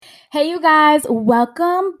Hey, you guys,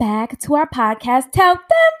 welcome back to our podcast, Tell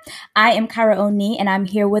Them. I am Kyra Oni, and I'm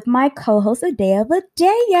here with my co-host, Adea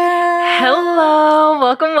Vadea. Hello,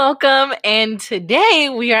 welcome. And today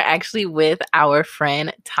we are actually with our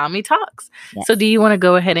friend, Tommy Talks. Yes. So do you want to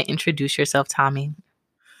go ahead and introduce yourself, Tommy?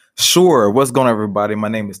 Sure. What's going on, everybody? My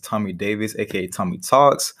name is Tommy Davis, aka Tommy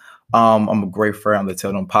Talks. I'm a great friend on the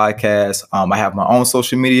Tell Them podcast. I have my own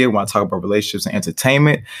social media when I talk about relationships and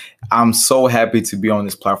entertainment. I'm so happy to be on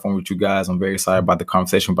this platform with you guys. I'm very excited about the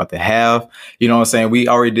conversation we're about to have. You know what I'm saying? We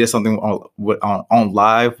already did something on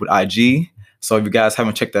live with IG. So if you guys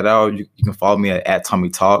haven't checked that out, you can follow me at Tommy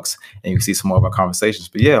Talks and you can see some more of our conversations.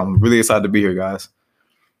 But yeah, I'm really excited to be here, guys.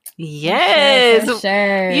 Yes.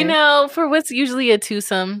 Sure. You know, for what's usually a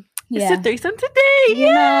twosome, it's a threesome today.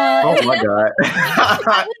 Yeah. Oh my God.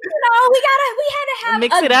 We had to have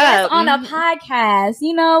mix a it guest up on a podcast.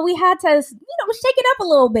 We had to, shake it up a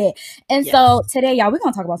little bit. And so today, y'all, we're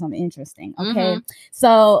going to talk about something interesting. Okay. Mm-hmm.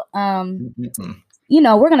 So,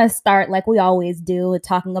 we're going to start like we always do with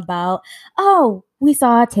talking about, we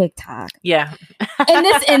saw a TikTok. Yeah. In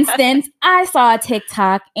this instance, I saw a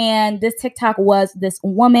TikTok, and this TikTok was this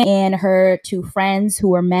woman and her two friends who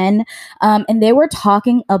were men. And they were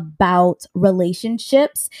talking about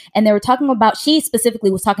relationships, and they were talking about, she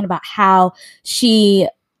specifically was talking about how she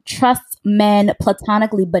trusts men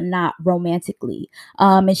platonically, but not romantically.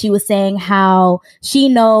 And she was saying how she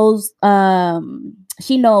knows that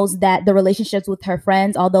the relationships with her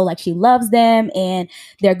friends, although like she loves them and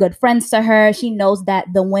they're good friends to her, she knows that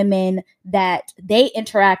the women that they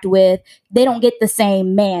interact with, they don't get the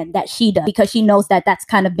same man that she does, because she knows that that's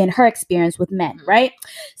kind of been her experience with men, right?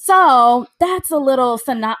 So that's a little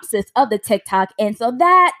synopsis of the TikTok. And so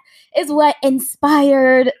that is what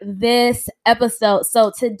inspired this episode.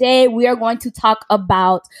 So today we are going to talk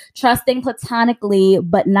about trusting platonically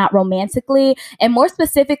but not romantically, and more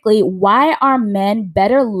specifically, why are men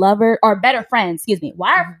better lovers or better friends?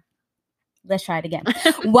 Let's try it again.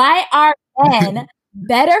 Why are men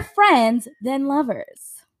better friends than lovers?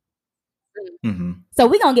 Mm-hmm. So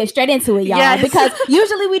we're going to get straight into it, y'all, because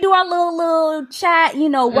usually we do our little chat,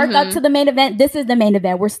 work up to the main event. This is the main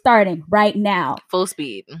event. We're starting right now. Full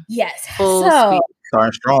speed. Yes. Full speed.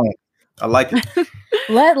 Starting strong. I like it.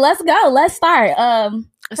 Let's go. Let's start.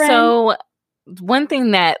 So one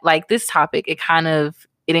thing that, like, this topic, it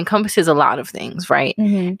encompasses a lot of things, right?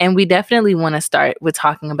 Mm-hmm. And we definitely want to start with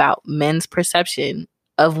talking about men's perception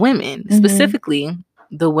of women, specifically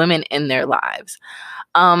the women in their lives.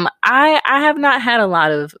 I have not had a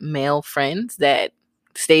lot of male friends that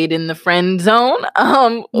stayed in the friend zone,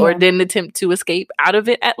 or didn't attempt to escape out of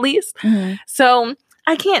it, at least. Mm-hmm. So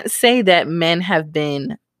I can't say that men have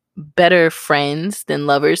been better friends than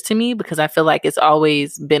lovers to me, because I feel like it's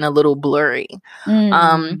always been a little blurry.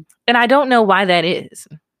 Mm-hmm. And I don't know why that is.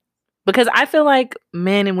 Because I feel like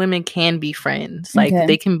men and women can be friends. Like,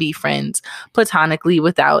 they can be friends platonically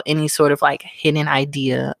without any sort of like hidden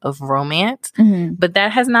idea of romance. Mm-hmm. But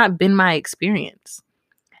that has not been my experience.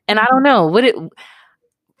 And I don't know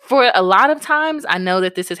for a lot of times, I know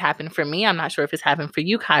that this has happened for me. I'm not sure if it's happened for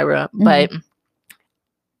you, Kyra, but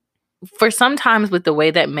for sometimes with the way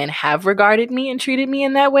that men have regarded me and treated me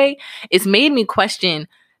in that way, it's made me question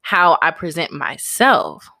how I present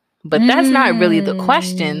myself. But that's not really the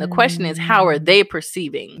question. The question is, how are they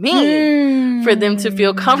perceiving me for them to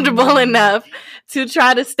feel comfortable enough to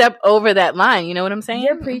try to step over that line? You know what I'm saying?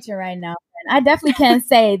 You're preaching right now. And I definitely can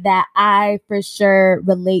say that I for sure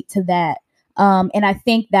relate to that. And I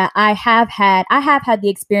think that I have had the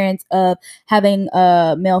experience of having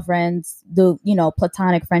male friends,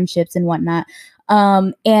 platonic friendships and whatnot.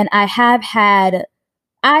 And I have had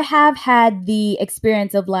the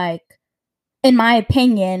experience of, like, in my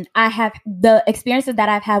opinion, the experiences that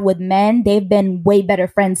I've had with men, they've been way better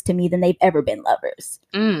friends to me than they've ever been lovers.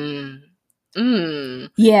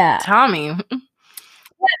 Yeah. Tommy. I'll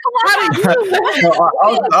just you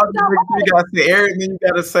gotta say everything you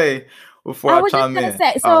gotta say before I chime in.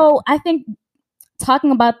 So I think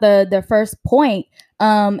talking about the first point,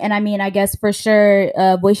 and I mean, I guess for sure,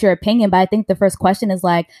 voice your opinion, but I think the first question is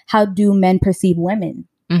like, how do men perceive women?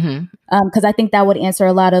 Because I think that would answer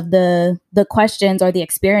a lot of the questions, or the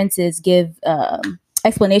experiences, give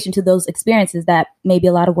explanation to those experiences that maybe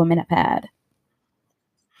a lot of women have had.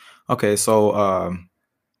 Okay, so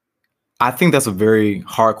I think that's a very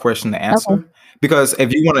hard question to answer, because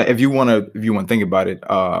if you want to think about it,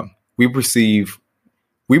 we perceive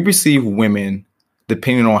women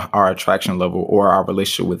depending on our attraction level or our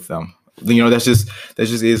relationship with them. That's just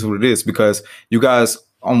is what it is, because you guys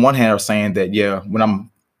on one hand are saying that, when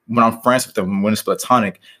when I'm friends with them, when it's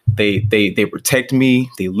platonic, they protect me,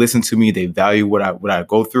 they listen to me, they value what I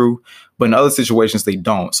go through. But in other situations, they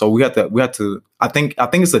don't. So we have to. I think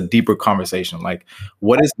it's a deeper conversation. Like,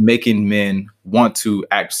 what is making men want to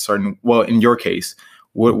act certain? Well, in your case,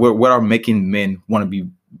 what are making men want to be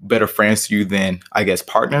better friends to you than, I guess,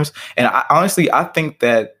 partners? And I think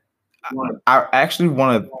that I actually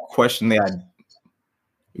want to question that.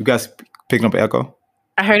 You guys picking up echo?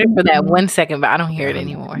 I heard it for that 1 second, but I don't hear it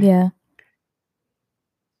anymore. Yeah.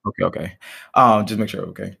 Okay. Just make sure.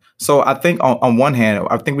 Okay. So I think on one hand,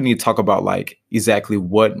 I think we need to talk about like exactly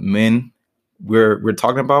what men we're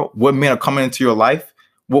talking about. What men are coming into your life?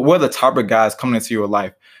 What are the type of guys coming into your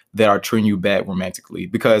life that are treating you bad romantically?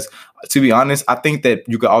 Because to be honest, I think that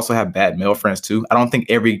you could also have bad male friends too. I don't think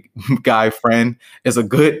every guy friend is a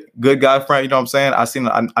good guy friend. You know what I'm saying?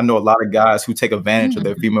 I know a lot of guys who take advantage of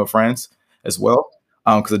their female friends as well.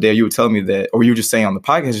 Because Adele, you were telling me that, or you were just saying on the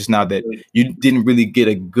podcast just now that you didn't really get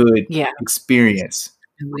a good experience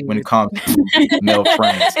when it comes to male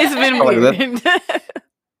friends. It's been weird.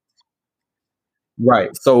 Right.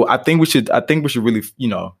 So I think we should really,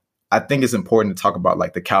 I think it's important to talk about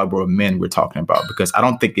like the caliber of men we're talking about, because I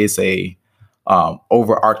don't think it's a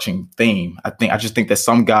overarching theme. I just think that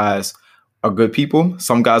some guys are good people.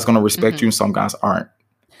 Some guys going to respect you and some guys aren't.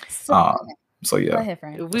 So yeah, go ahead,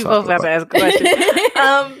 Frank. We both have to ask a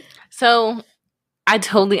question. So I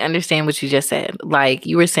totally understand what you just said. Like,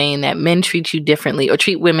 you were saying that men treat you differently or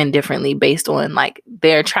treat women differently based on like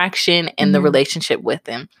their attraction and the relationship with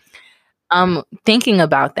them. Thinking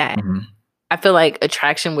about that, I feel like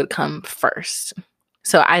attraction would come first.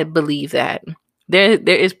 So I believe that there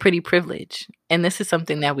is pretty privilege, and this is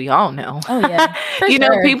something that we all know. Oh yeah, you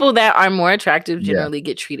know, people that are more attractive generally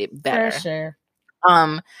get treated better. For sure.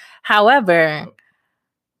 However,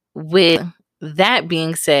 with that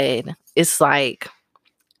being said, it's like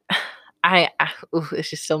it's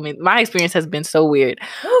just so many. My experience has been so weird,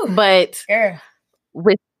 but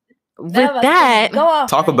with that,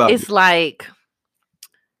 talk about it's like,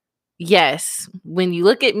 yes, when you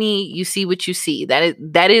look at me, you see what you see.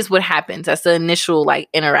 That is what happens. That's the initial like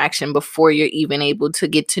interaction before you're even able to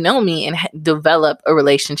get to know me and develop a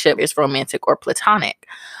relationship. It's romantic or platonic.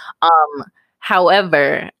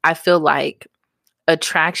 However, I feel like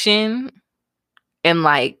attraction and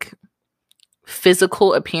like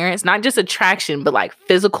physical appearance, not just attraction, but like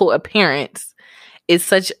physical appearance is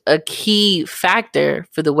such a key factor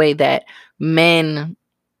for the way that men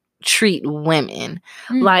treat women.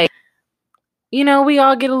 Like, you know, we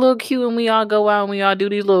all get a little cute and we all go out and we all do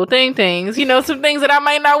these little things, you know, some things that I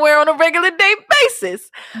might not wear on a regular day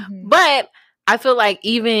basis. But I feel like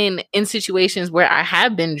even in situations where I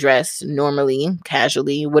have been dressed normally,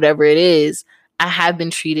 casually, whatever it is, I have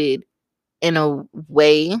been treated in a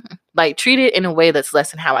way that's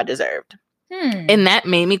less than how I deserved. And that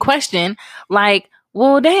made me question, like,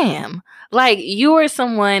 well, damn, like, you are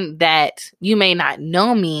someone that you may not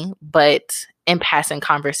know me, but in passing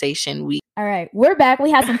conversation, all right, we're back. We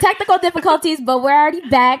had some technical difficulties, but we're already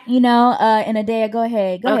back, you know, in a day. Go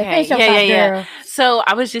ahead. Finish your thought, girl. So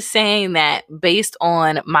I was just saying that based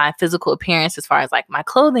on my physical appearance, as far as like my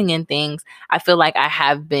clothing and things, I feel like I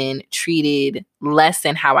have been treated less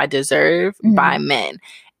than how I deserve by men.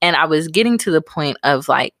 And I was getting to the point of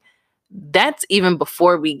like, that's even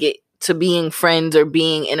before we get to being friends or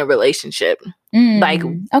being in a relationship. Like,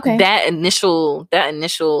 that initial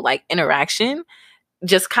like interaction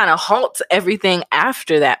just kind of halts everything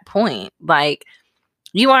after that point. Like,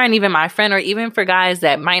 you aren't even my friend, or even for guys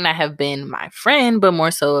that might not have been my friend, but more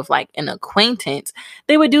so of like an acquaintance,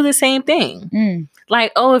 they would do the same thing.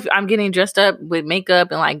 Like, oh, if I'm getting dressed up with makeup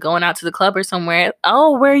and like going out to the club or somewhere,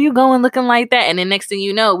 oh, where are you going looking like that? And then next thing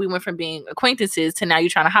you know, we went from being acquaintances to now you're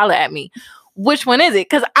trying to holler at me. Which one is it?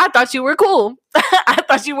 Because I thought you were cool. I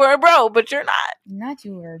thought you were a bro, but you're not. Not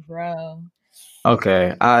you were a bro.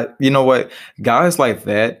 Okay. You know what? Guys like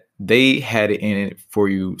that, they had it in it for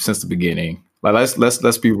you since the beginning. Like,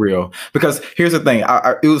 let's be real. Because here's the thing.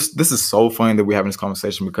 This is so funny that we're having this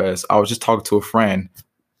conversation, because I was just talking to a friend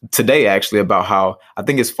today actually about how I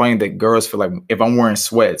think it's funny that girls feel like if I'm wearing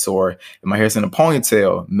sweats or if my hair's in a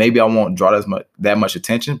ponytail, maybe I won't draw that much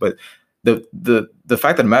attention. But the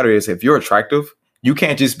fact of the matter is, if you're attractive, you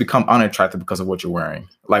can't just become unattractive because of what you're wearing.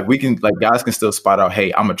 Like, guys can still spot out,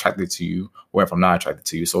 hey, I'm attracted to you, or if I'm not attracted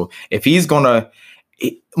to you. So if he's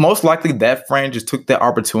most likely that friend just took that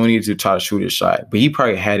opportunity to try to shoot his shot, but he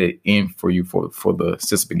probably had it in for you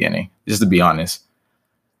since the beginning, just to be honest.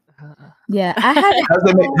 Yeah. How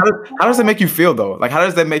does that make you feel though? Like, how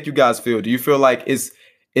does that make you guys feel? Do you feel like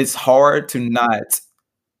it's hard to not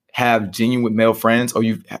have genuine male friends, or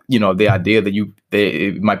the idea that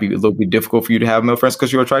it might be a little bit difficult for you to have male friends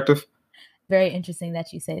because you're attractive? Very interesting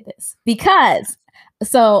that you say this, because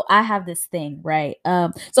so I have this thing, right?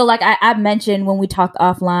 So like I mentioned when we talked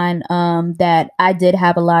offline, that I did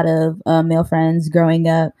have a lot of male friends growing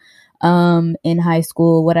up, in high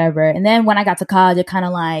school, whatever. And then when I got to college, it kind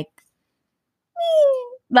of like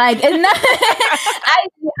it's not,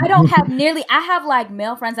 I don't have nearly, I have like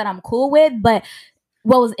male friends that I'm cool with, but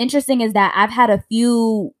what was interesting is that I've had a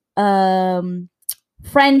few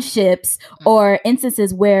friendships or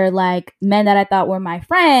instances where like men that I thought were my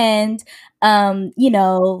friend,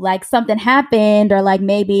 like something happened, or like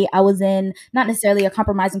maybe I was in not necessarily a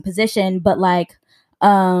compromising position, but like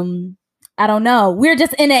I don't know, we're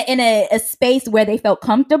just in a space where they felt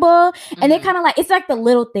comfortable, and they kind of like, it's like the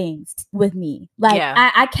little things with me, like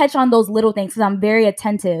I catch on those little things because I'm very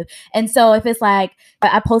attentive. And so if it's like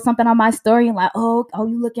I post something on my story and like, oh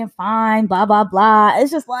you looking fine, blah blah blah, it's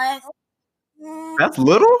just like, that's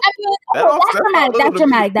little. I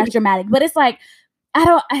mean, that's dramatic. But it's like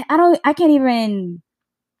I can't even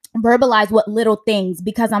verbalize what little things,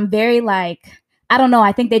 because I'm very like, I don't know.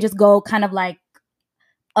 I think they just go kind of like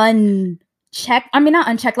unchecked. I mean, not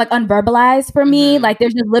unchecked, like unverbalized for me. Like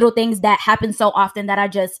there's just little things that happen so often that I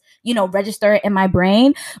just, register it in my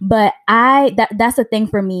brain. But that's a thing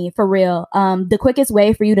for me, for real. The quickest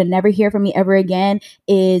way for you to never hear from me ever again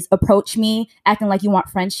is approach me acting like you want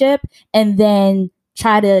friendship, and then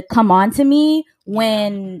try to come on to me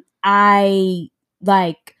when I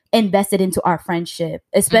like invested into our friendship,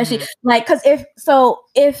 especially like, because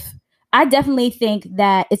if I definitely think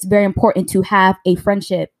that it's very important to have a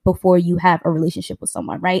friendship before you have a relationship with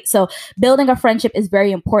someone, right? So building a friendship is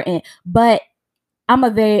very important, but I'm a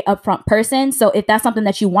very upfront person. So if that's something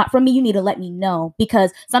that you want from me, you need to let me know,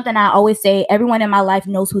 because something I always say, everyone in my life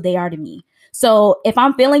knows who they are to me. So if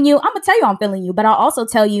I'm feeling you, I'm gonna tell you I'm feeling you, but I'll also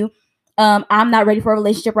tell you, I'm not ready for a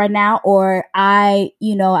relationship right now, or I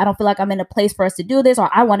don't feel like I'm in a place for us to do this, or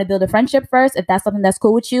I want to build a friendship first. If that's something that's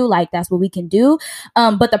cool with you, like that's what we can do.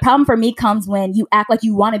 But the problem for me comes when you act like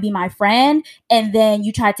you want to be my friend, and then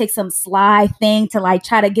you try to take some sly thing to like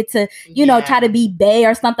try to get to, try to be bae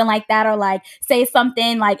or something like that, or like say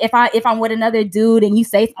something like if I'm with another dude and you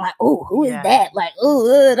say something like, oh, who is that? Like,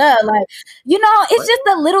 like, it's just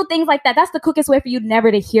the little things like that. That's the quickest way for you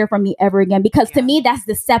never to hear from me ever again, because to me that's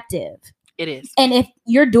deceptive. It is. And if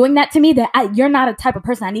you're doing that to me, then you're not a type of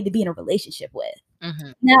person I need to be in a relationship with.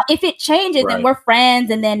 Now, if it changes and we're friends,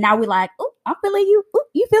 and then now we're like, oh, I'm feeling you. Ooh,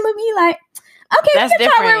 you feeling me? Like, okay, that's we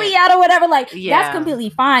can try where we at or whatever. Like, that's completely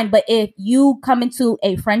fine. But if you come into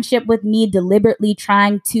a friendship with me deliberately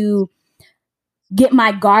trying to get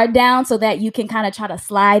my guard down so that you can kind of try to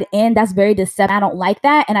slide in, that's very deceptive. I don't like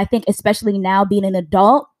that. And I think especially now being an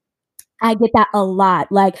adult, I get that a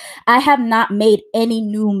lot. Like, I have not made any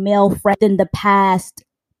new male friends in the past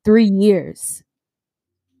 3 years.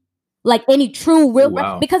 Like any true real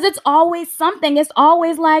friend, because it's always something. It's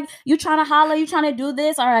always like you trying to holler, you trying to do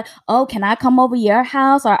this, or oh, can I come over your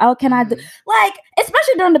house, or oh, can I do, like,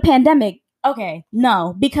 especially during the pandemic. Okay,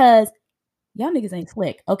 no, because y'all niggas ain't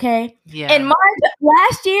slick, okay? Yeah. In March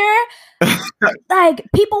last year, like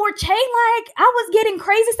people were like I was getting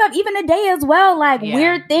crazy stuff even today as well, like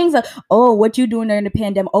weird things of, oh, what you doing during the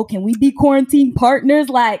pandemic? Oh, can we be quarantine partners?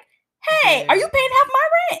 Like, hey, are you paying half my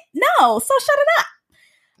rent? No, so shut it up.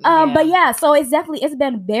 But so it's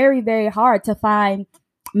been very, very hard to find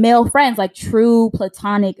male friends, like true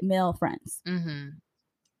platonic male friends.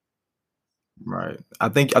 Right. I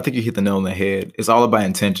think you hit the nail on the head. It's all about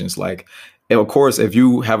intentions. Like, of course, if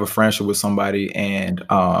you have a friendship with somebody and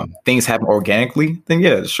things happen organically, then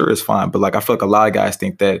yeah, sure, it's fine. But like, I feel like a lot of guys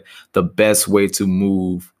think that the best way to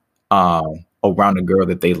move around a girl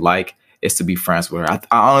that they like is to be friends with her. I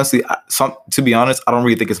honestly, to be honest, I don't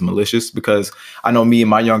really think it's malicious, because I know me in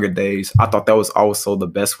my younger days, I thought that was also the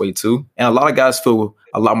best way too. And a lot of guys feel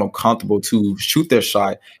a lot more comfortable to shoot their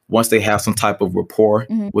shot once they have some type of rapport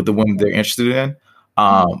with the women they're interested in.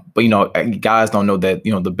 But guys don't know that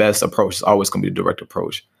the best approach is always going to be the direct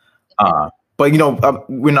approach. But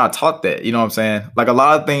we're not taught that. You know what I'm saying? Like, a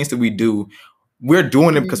lot of things that we do, we're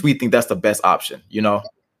doing it because we think that's the best option.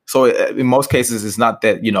 So in most cases, it's not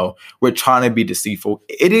that, we're trying to be deceitful.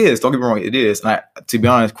 It is. Don't get me wrong. It is. And to be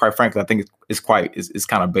honest, quite frankly, I think it's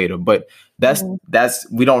kind of beta. But that's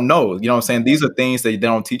we don't know. You know what I'm saying? These are things that they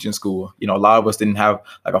don't teach in school. A lot of us didn't have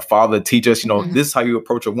like a father teach us, this is how you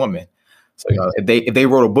approach a woman. So if they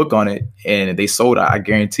wrote a book on it and they sold it, I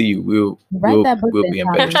guarantee you we'll be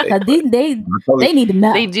in better shape. They need to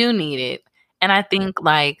know. They do need it. And I think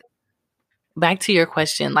like back to your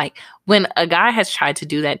question, like when a guy has tried to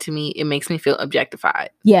do that to me, it makes me feel objectified.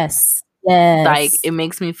 Yes. Like it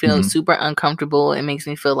makes me feel super uncomfortable. It makes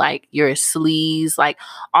me feel like you're a sleaze. Like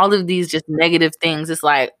all of these just negative things. It's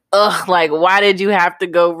like, ugh, like why did you have to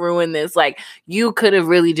go ruin this? Like you could have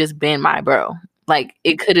really just been my bro. Like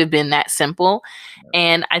it could have been that simple.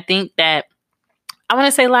 And I think that I want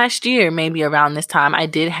to say last year, maybe around this time, I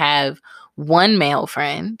did have one male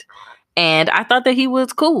friend and I thought that he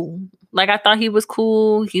was cool. Like I thought he was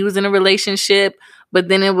cool. He was in a relationship, but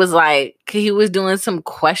then it was like he was doing some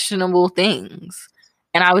questionable things.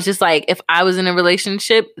 And I was just like, if I was in a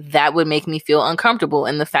relationship, that would make me feel uncomfortable.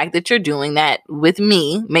 And the fact that you're doing that with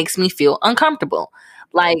me makes me feel uncomfortable.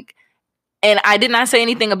 Like, and I did not say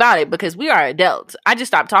anything about it because we are adults. I just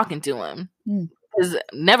stopped talking to him. Because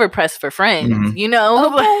never press for friends, you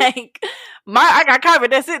know? Okay. Like, I got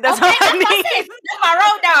covered. That's it. That's all I need. That's my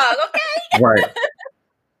road dog, okay? Right.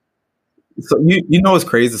 So you know what's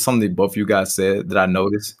crazy? Something that both of you guys said that I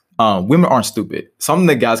noticed. Women aren't stupid. Something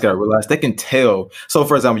that guys gotta realize, they can tell. So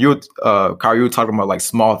for example, Kyle, you were talking about like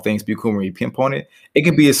small things be cool when you pinpoint it. It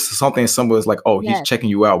can be something as simple as like, oh, he's checking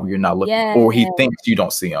you out when you're not looking, or he thinks you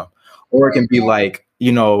don't see him. Or it can be like,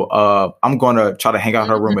 you know, I'm gonna try to hang out in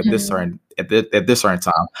her room at this certain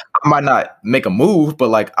time. I might not make a move, but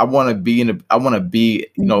like I want to be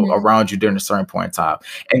you know, around you during a certain point in time.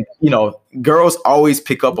 And you know, girls always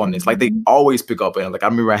pick up on this. Like they always pick up on it. Like I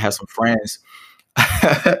remember I had some friends.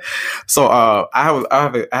 So I'm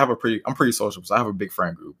pretty social, so I have a big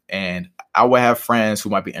friend group, and I would have friends who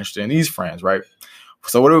might be interested in these friends, right?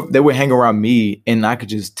 So they would hang around me, and I could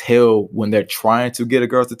just tell when they're trying to get a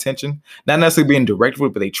girl's attention, not necessarily being direct with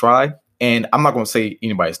it, but they try. And I'm not going to say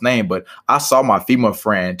anybody's name, but I saw my female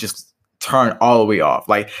friend just turn all the way off.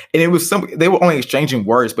 Like, and it was simple. They were only exchanging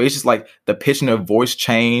words, but it's just like the pitch in their voice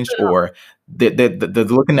changed, or the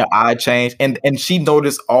look in their eye changed, and she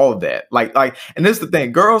noticed all of that. Like, and this is the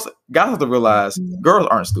thing, guys have to realize girls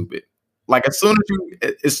aren't stupid. Like as soon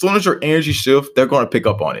as your energy shifts, they're going to pick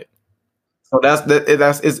up on it. So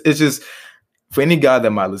it's just for any guy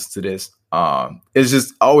that might listen to this, it's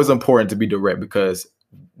just always important to be direct, because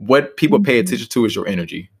what people pay attention to is your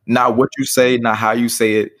energy, not what you say, not how you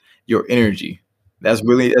say it. Your energy. That's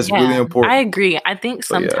really important. I agree. I think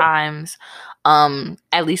sometimes,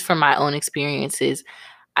 at least from my own experiences,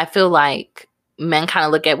 I feel like men kind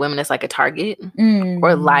of look at women as like a target,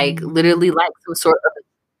 or like literally like some sort of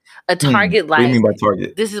a target. Like, what do you mean by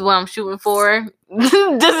target? This is what I'm shooting for. This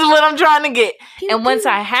is what I'm trying to get. And once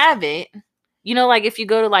I have it, you know, like if you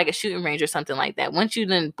go to like a shooting range or something like that, once you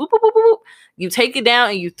then boop, boop, boop, boop, you take it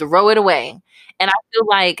down and you throw it away. And I feel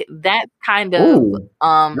like that kind of, really?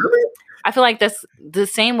 I feel like that's the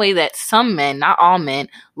same way that some men, not all men,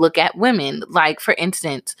 look at women. Like, for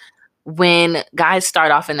instance, when guys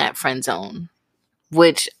start off in that friend zone,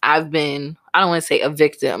 which I've been, I don't want to say a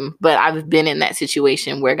victim, but I've been in that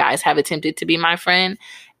situation where guys have attempted to be my friend,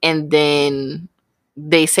 and then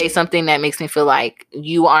they say something that makes me feel like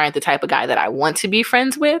you aren't the type of guy that I want to be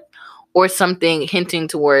friends with, or something hinting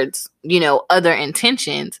towards, you know, other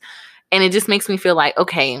intentions. And it just makes me feel like,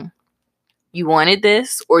 okay, you wanted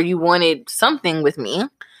this, or you wanted something with me,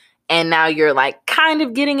 and now you're like kind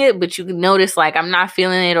of getting it, but you can notice like I'm not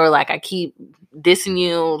feeling it, or like I keep dissing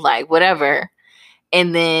you, like whatever.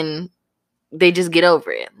 And then they just get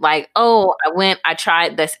over it. Like, oh, I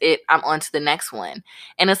tried, that's it, I'm on to the next one.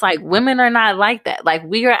 And it's like, women are not like that. Like,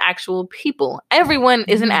 we are actual people. Everyone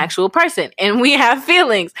is an actual person, and we have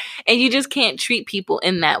feelings, and you just can't treat people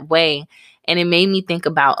in that way. And it made me think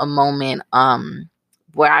about a moment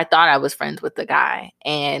where I thought I was friends with the guy.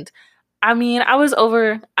 And I mean, I was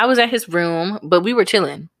at his room, but we were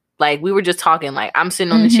chilling. Like, we were just talking. Like, I'm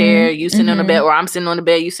sitting on the chair, you sitting on the bed, or I'm sitting on the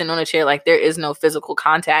bed, you sitting on the chair. Like, there is no physical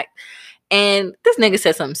contact. And this nigga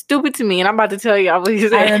said something stupid to me, and I'm about to tell y'all what he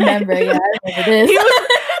said. I remember this.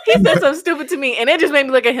 He said something stupid to me, and it just made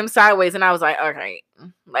me look at him sideways, and I was like, okay,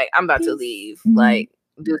 like, I'm about to leave. Like,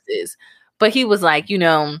 do this. But he was like, you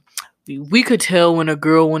know, we could tell when a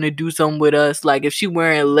girl want to do something with us. Like, if she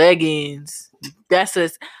wearing leggings, that's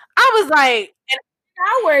us. I was like,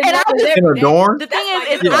 in her dorm? The thing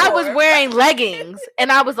is I was wearing leggings,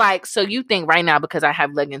 and I was like, so you think right now because I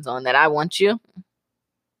have leggings on that I want you?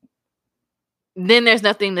 Then there's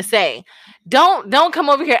nothing to say. Don't come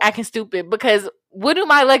over here acting stupid, because what are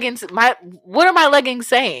my leggings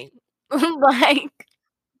saying? Like,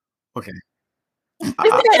 okay.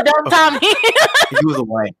 Don't Tommy. He was a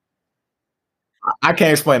lame. I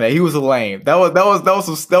can't explain that. He was a lame. That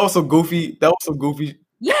was some goofy.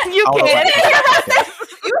 Yeah, you can.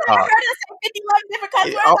 You heard us say 51 different cuss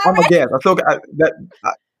words. I'm a guess. I still got that.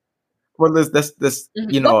 well, that's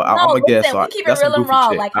Mhm. you know, I'm No, a guest, listen, so we keep it that's some real and goofy raw.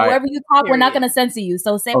 shit. Like All right. however you talk, we're not Period. gonna censor you.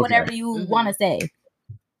 So say Okay. whatever you Mhm. want to say.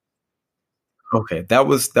 Okay, that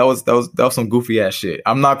was some goofy ass shit.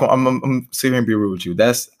 I'm not gonna. I'm sitting here and be rude with you.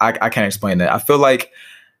 I can't explain that. I feel like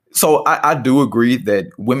so I do agree that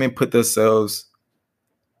women put themselves.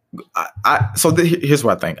 Here's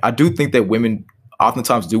what I think. I do think that women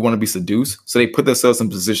oftentimes do want to be seduced, so they put themselves in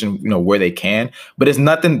position, you know, where they can. But it's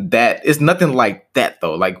nothing like that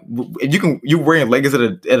though. Like if you're wearing leggings at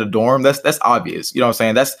a dorm. That's obvious. You know what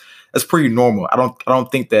I'm saying? That's pretty normal. I don't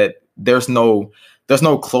think that there's no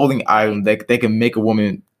clothing item that they can make a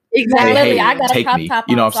woman say, Exactly. Literally, "Hey, I got a take crop me." top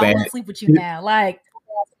You know on, what so I'm I saying? want to sleep with you now. Like,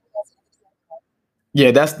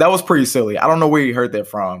 Yeah, that was pretty silly. I don't know where he heard that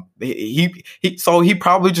from. So he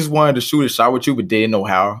probably just wanted to shoot a shot with you, but didn't know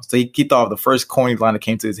how. So he thought of the first corny line that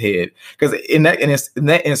came to his head. Because in that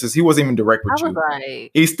instance, he wasn't even direct I with was you.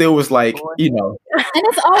 like, He still was like, boy. you know, and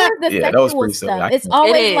it's always the yeah, that was sexual pretty silly. stuff. I It's can't-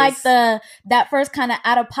 always It like is. that first kind of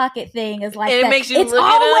out of pocket thing is like And it that. makes you It's look it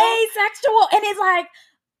up. always sexual, and it's like,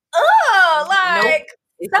 ugh, like. Nope.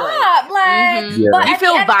 It's Stop, like, mhm. Yeah. but You at the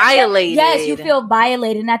feel end of the day- violated. yes, you feel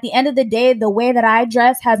violated. And at the end of the day, the way that I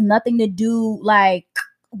dress has nothing to do like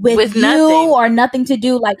with you nothing. or nothing to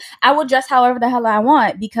do like I will dress however the hell I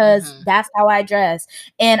want because Mhm. that's how I dress.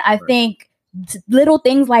 And I Right. think little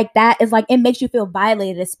things like that is like it makes you feel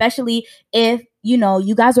violated, especially if you know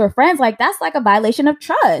you guys were friends. Like that's like a violation of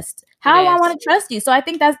trust. How do I is. want to trust you? So I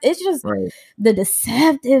think it's just Right. the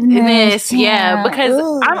deceptiveness. Yeah, because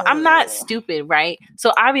Ugh. I'm not stupid, right?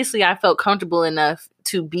 So obviously I felt comfortable enough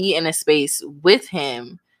to be in a space with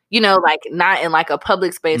him, you know, like not in like a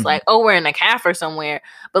public space, Mhm. like, oh, we're in a cafe or somewhere,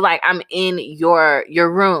 but like I'm in your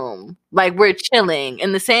room. Like we're chilling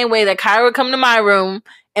in the same way that Kyra would come to my room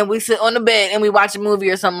and we sit on the bed and we watch a movie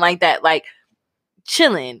or something like that. Like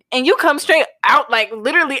chilling, and you come straight out like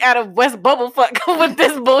literally out of West Bubblefuck with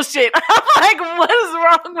this bullshit. I'm like, what is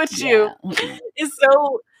wrong with you? Yeah.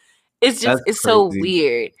 It's so crazy.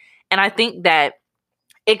 weird. And I think that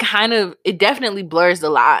it definitely blurs the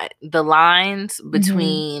lines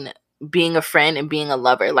between being a friend and being a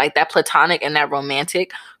lover, like that platonic and that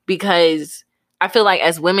romantic, because I feel like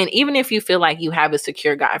as women, even if you feel like you have a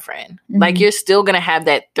secure guy friend, like you're still gonna have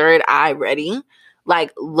that third eye ready,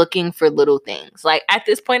 like looking for little things. Like at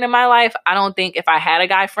this point in my life, I don't think if I had a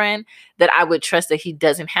guy friend that I would trust that he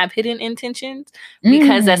doesn't have hidden intentions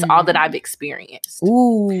because that's all that I've experienced.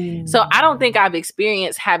 Ooh. So I don't think I've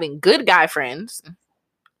experienced having good guy friends.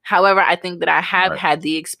 However, I think that I have Right. had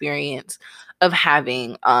the experience of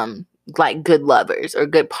having like good lovers or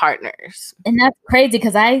good partners. And that's crazy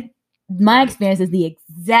because my experience is the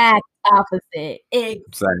exact opposite.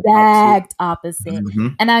 Exact opposite.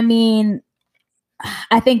 Mhm. And I mean,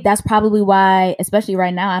 I think that's probably why, especially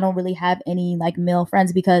right now, I don't really have any like male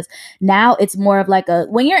friends because now it's more of like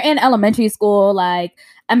when you're in elementary school, like,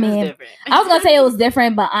 I mean, different. I was gonna say it was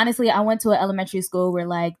different, but honestly, I went to an elementary school where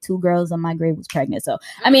like 2 girls on my grade was pregnant. So,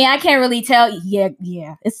 I mean, I can't really tell. Yeah.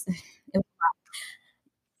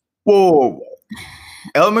 Whoa.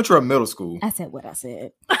 Elementary or middle school? I said what I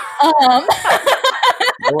said.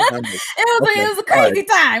 It was a crazy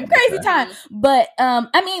time. But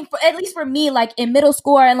I mean, at least for me, like in middle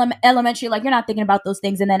school or elementary, like you're not thinking about those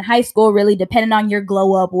things, and then high school, really depending on your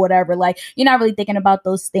glow up or whatever, like you're not really thinking about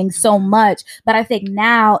those things so much. But I think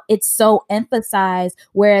now it's so emphasized,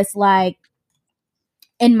 where it's like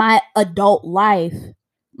in my adult life,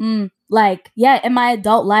 in my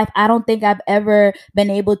adult life, I don't think I've ever been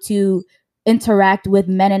able to interact with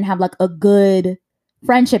men and have like a good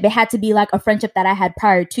friendship. It had to be like a friendship that I had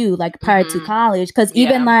prior to college, because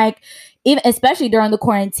even especially during the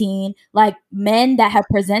quarantine, like men that have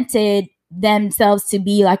presented themselves to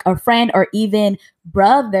be like a friend or even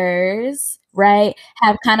brothers, right,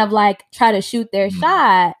 have kind of like try to shoot their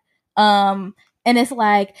shot, and it's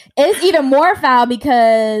like it's even more foul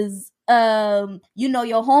because you know,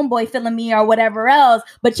 your homeboy feeling me or whatever else,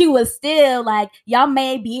 but you was still like, y'all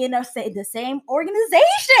may be in the same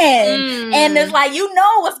organization, and it's like, you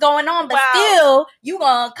know what's going on, but still you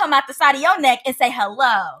gonna come out the side of your neck and say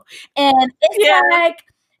hello, and it's like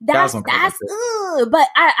that's but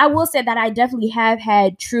I will say that I definitely have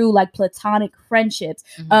had true like platonic friendships,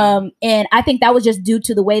 and I think that was just due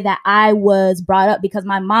to the way that I was brought up, because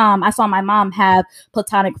I saw my mom have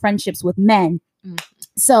platonic friendships with men.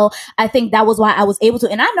 So I think that was why I was able to,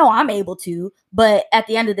 and I know I'm able to, but at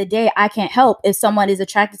the end of the day, I can't help if someone is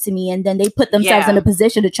attracted to me and then they put themselves in a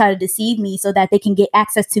position to try to deceive me so that they can get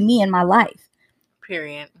access to me in my life.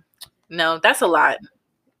 Period. No, that's a lot.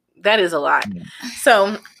 That is a lot.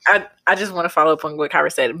 So I just want to follow up on what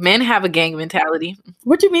Kyra said. Men have a gang mentality.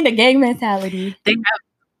 What do you mean a gang mentality?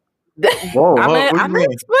 Whoa, I'm what gonna you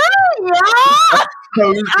mean? explain, y'all.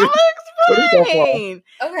 No, you I'm see- what is that for? explain.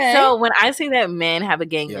 Okay. So when I say that men have a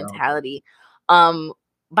gang Yeah. mentality,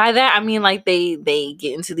 by that I mean like they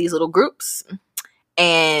get into these little groups,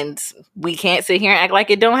 and we can't sit here and act like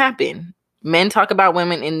it don't happen. Men talk about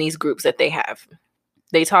women in these groups that they have.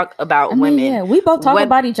 They talk about women. Yeah, we both talk What-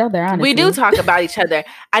 about each other, honestly. We do talk about each other.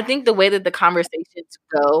 I think the way that the conversations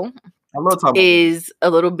go I love talking about is a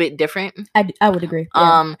little bit different. I would agree.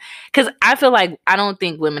 Yeah. Because I feel like I don't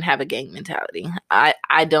think women have a gang mentality.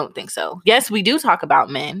 I don't think so. Yes, we do talk about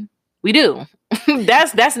men. We do.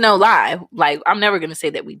 That's no lie. Like, I'm never gonna say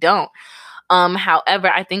that we don't. However,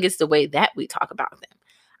 I think it's the way that we talk about them.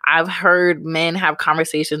 I've heard men have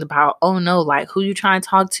conversations about, oh no, like, who you trying to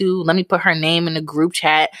talk to? Let me put her name in the group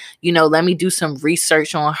chat. Let me do some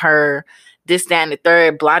research on her. This, that, and the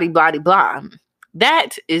third. Blah, blah, blah.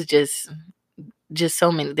 That is just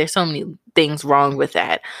so many. There's so many things wrong with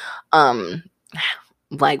that.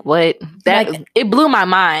 Like what? It blew my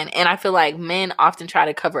mind, and I feel like men often try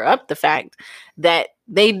to cover up the fact that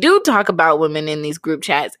they do talk about women in these group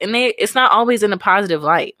chats, and it's not always in a positive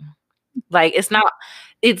light. Like, it's not.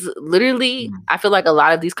 It's literally. I feel like a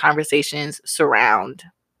lot of these conversations surround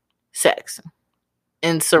sex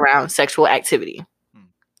and surround sexual activity.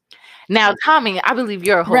 Now, Tommy, I believe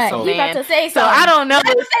you're a wholesome He man. about to say So something. I don't know.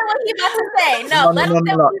 Let him say what he about to say. No, let him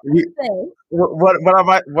say what he about to say.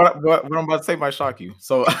 what I'm about to say might shock you.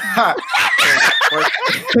 So,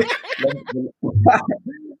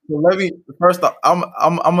 let me first off, I'm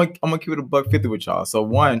gonna keep it a $150 with y'all. So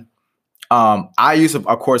one, I used to,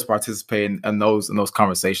 of course, participate in those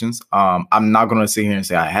conversations. I'm not gonna sit here and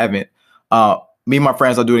say I haven't. Me and my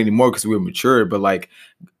friends don't do it anymore because we're matured, but like,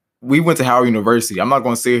 we went to Howard University. I'm not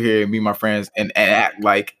going to sit here and meet my friends and act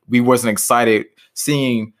like we wasn't excited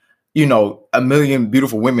seeing, a million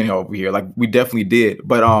beautiful women over here. Like, we definitely did.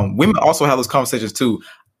 But women also have those conversations too.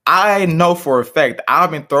 I know for a fact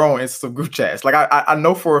I've been thrown into some group chats. Like, I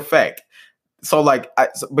know for a fact. So like,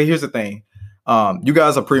 but here's the thing. You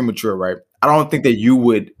guys are premature, right? I don't think that you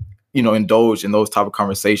would, indulge in those type of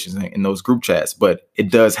conversations in those group chats, but it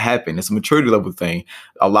does happen. It's a maturity level thing.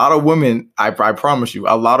 A lot of women, I promise you,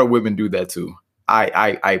 a lot of women do that too.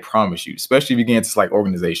 I promise you, especially if you get into like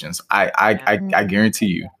organizations. I guarantee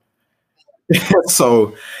you.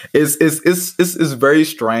 So it's very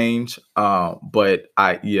strange. But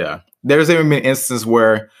there's even been instances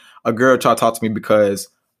where a girl tried to talk to me because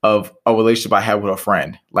of a relationship I had with a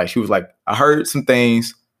friend. Like, she was like, I heard some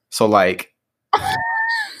things, so like.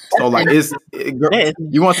 You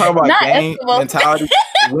want to talk about gang mentality?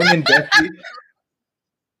 Women definitely.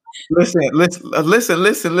 Listen.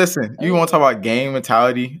 You want to talk about gang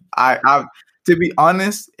mentality? I to be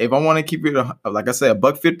honest, if I want to keep it, like I said,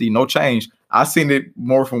 $150, no change. I've seen it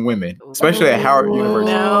more from women, especially at Howard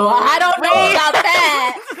University. No, I don't know about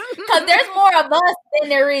that, because there's more of us than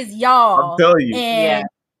there is y'all. I'm telling you, and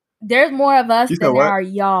there's more of us than there are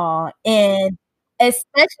y'all, and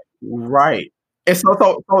especially right. It's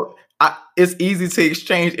it's easy to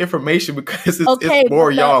exchange information because it's more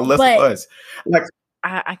y'all, less of us. Like,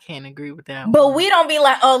 I can't agree with that. But we don't be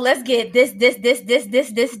like, oh, let's get this. At least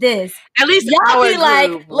y'all be like,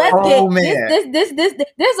 let's get this.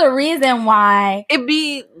 There's a reason why. It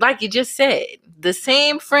be like you just said, the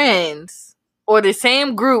same friends or the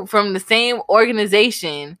same group from the same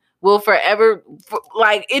organization will forever,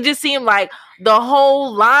 like, it just seemed like the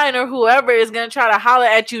whole line or whoever is going to try to holler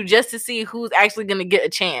at you just to see who's actually going to get a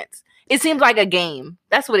chance. It seems like a game.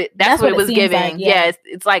 That's what it was giving. Like, yeah.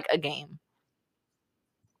 It's like a game.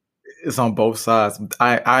 It's on both sides.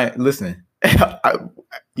 I listen. I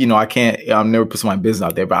can't. I'll never put my business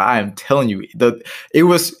out there, but I am telling you, it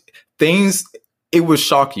would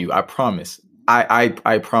shock you. I promise.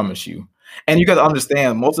 I promise you. And you got to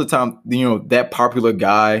understand, most of the time, that popular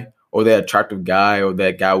guy or that attractive guy or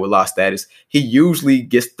that guy with a lot of status, he usually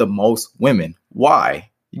gets the most women. Why?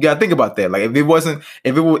 You got to think about that. Like, if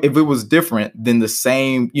it was different, then the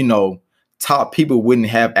same, top people wouldn't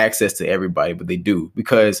have access to everybody, but they do,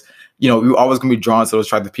 because, you're always going to be drawn to those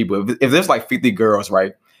attractive people. If there's like 50 girls,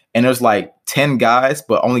 right, and there's like 10 guys,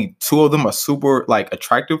 but only 2 of them are super like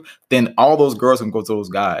attractive, then all those girls can go to those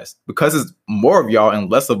guys, because it's more of y'all and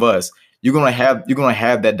less of us. You're gonna have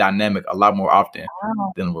that dynamic a lot more often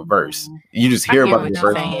than reverse. You just hear about the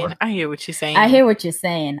reverse more. I hear what you're saying.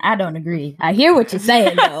 I don't agree. I hear what you're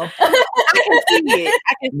saying, though. I can see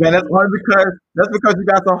it. Man, that's because you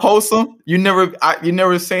guys are wholesome. You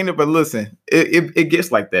never seen it, but listen, it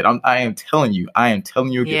gets like that. I am telling you. It gets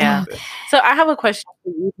like that. So I have a question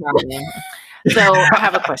for you, Tommy. I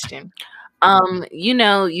have a question.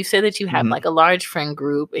 You said that you have Mhm. like a large friend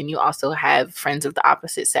group and you also have friends of the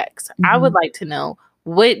opposite sex. I would Mhm. like to know,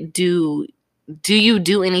 what do you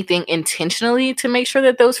do anything intentionally to make sure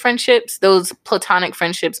that those friendships, those platonic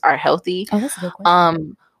friendships, are healthy? Oh, that's a good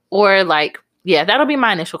question. Or like, yeah, that'll be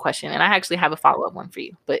my initial question. And I actually have a follow-up one for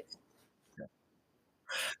you. But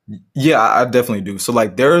Yeah, I definitely do. So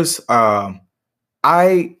like there's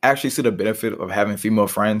I actually see the benefit of having female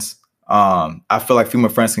friends. I feel like female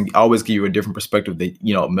friends can always give you a different perspective that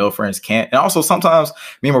male friends can't. And also sometimes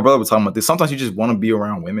me and my brother were talking about this. Sometimes you just want to be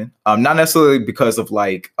around women, not necessarily because of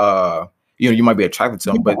like you might be attracted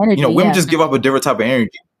to them, but Different energy, women yeah. just give off a different type of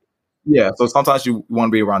energy. Yeah, so sometimes you want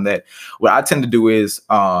to be around that. What I tend to do is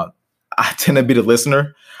I tend to be the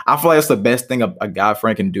listener. I feel like it's the best thing a guy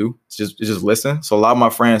friend can do. It's just listen. So a lot of my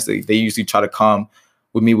friends they usually try to come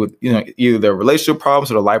with me with either their relationship problems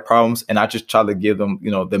or their life problems, and I just try to give them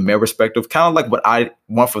the male perspective, kind of like what I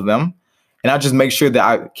want for them, and I just make sure that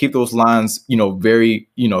I keep those lines very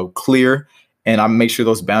clear, and I make sure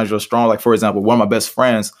those boundaries are strong. Like for example, one of my best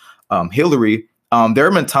friends, Hillary. There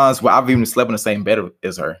have been times where I've even slept in the same bed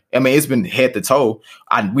as her. I mean, it's been head to toe.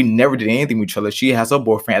 We never did anything with each other. She has her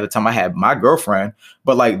boyfriend at the time. I had my girlfriend,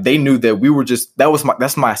 but like they knew that we were just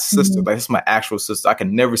that's my sister. Mhm. Like that's my actual sister. I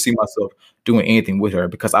can never see myself doing anything with her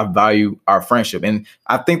because I value our friendship, and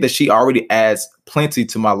I think that she already adds plenty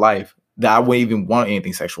to my life that I wouldn't even want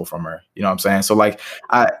anything sexual from her. You know what I'm saying? So like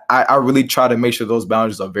I really try to make sure those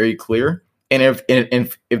boundaries are very clear. And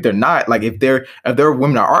if they're not, like if there are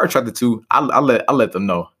women I are attracted to, I let them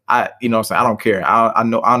know. You know what I'm saying? I don't care. I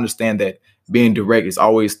understand that being direct is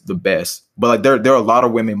always the best. But like there are a lot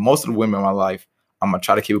of women, most of the women in my life, I'm gonna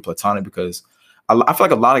try to keep it platonic because I feel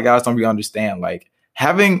like a lot of guys don't really understand. Like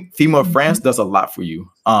having female friends does a lot for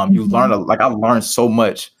you. You learn I learned so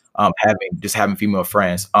much having female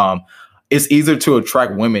friends. It's easier to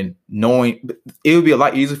attract women knowing it would be a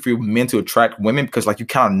lot easier for men to attract women because like you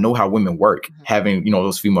kind of know how women work, having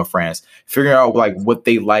those female friends, figuring out like what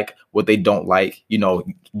they like, what they don't like,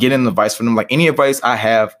 getting advice from them. Like any advice I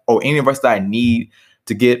have or any advice that I need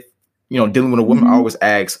to get dealing with a woman, I always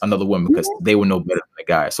ask another woman because they will know better than the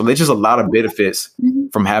guy. So there's just a lot of benefits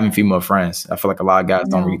from having female friends. I feel like a lot of guys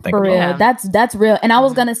don't really think for about real. Yeah. That's real. And I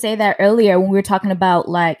was gonna say that earlier when we were talking about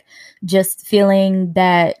like just feeling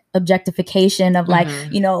that objectification of like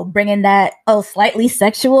bringing that slightly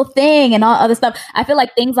sexual thing and all other stuff. I feel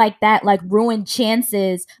like things like that like ruin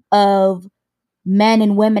chances of men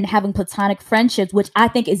and women having platonic friendships, which I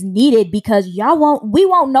think is needed because we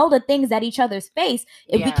won't know the things at each other's face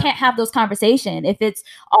if we can't have those conversations. If it's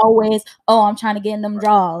always, I'm trying to get in them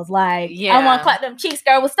draws, like I want to clap them cheeks,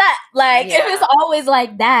 girl, what's that? Like if it's always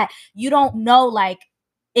like that, you don't know, like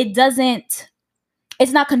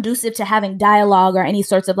it's not conducive to having dialogue or any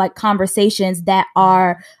sorts of like conversations that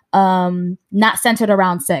are not centered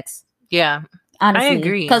around sex. Yeah, honestly, I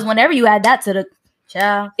agree. Because whenever you add that to the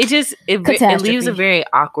it leaves a very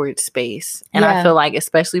awkward space. And I feel like,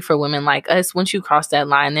 especially for women like us, once you cross that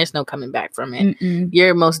line, there's no coming back from it.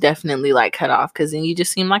 You're most definitely like cut off because then you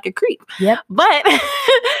just seem like a creep. Yep. But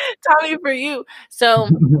Tommy, for you, so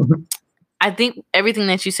I think everything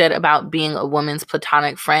that you said about being a woman's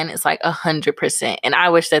platonic friend is like 100%. And I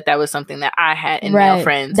wish that was something that I had in male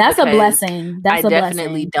friends. That's a blessing. I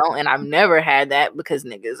definitely don't. And I've never had that because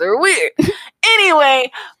niggas are weird.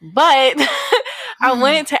 Anyway, but I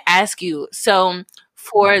wanted to ask you, so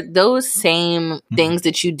for those same things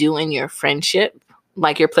that you do in your friendship,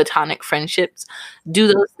 like your platonic friendships, do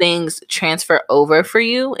those things transfer over for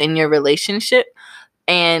you in your relationship?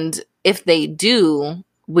 And if they do,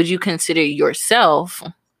 would you consider yourself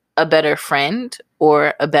a better friend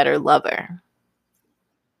or a better lover?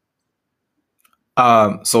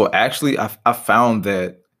 So actually I found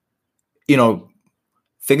that,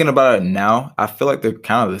 thinking about it now, I feel like they're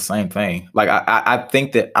kind of the same thing. Like I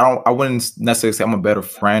think that I wouldn't necessarily say I'm a better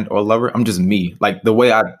friend or lover. I'm just me. Like the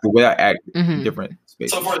way I act in different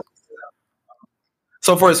spaces.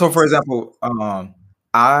 So for example,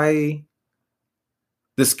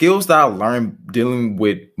 the skills that I learned dealing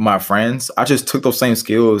with my friends, I just took those same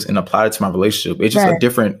skills and applied it to my relationship. It's just a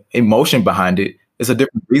different emotion behind it. It's a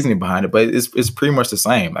different reasoning behind it, but it's pretty much the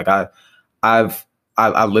same. Like I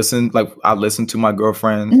listen to my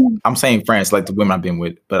girlfriends. I'm saying friends, like the women I've been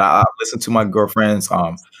with, but I listen to my girlfriends.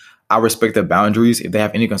 I respect their boundaries. If they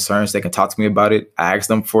have any concerns, they can talk to me about it. I ask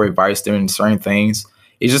them for advice during certain things.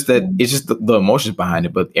 It's just that it's just the emotions behind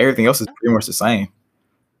it, but everything else is pretty much the same,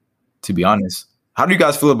 to be honest. How do you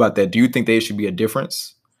guys feel about that? Do you think there should be a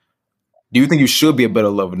difference? Do you think you should be a better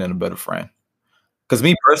lover than a better friend? Because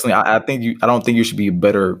me personally, I don't think you should be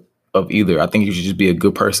better of either. I think you should just be a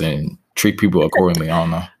good person and treat people accordingly. I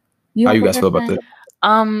don't know. How you guys feel about that?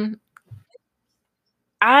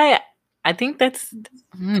 I think that's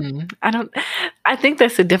I think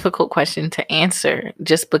that's a difficult question to answer,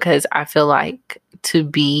 just because I feel like to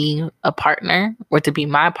be a partner or to be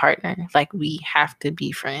my partner, like, we have to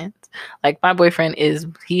be friends. Like, my boyfriend is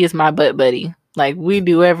my butt buddy. Like, we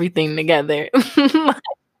do everything together.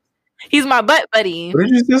 He's my butt buddy. What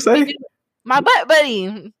did you just say? My butt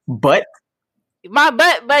buddy. Butt? My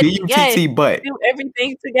butt buddy. B-U-T-T butt. We do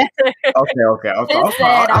everything together. Okay.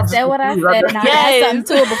 I said what I said, and I add something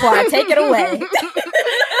to it before I take it away.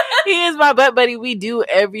 He is my butt buddy. We do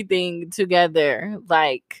everything together.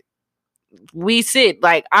 Like, we sit.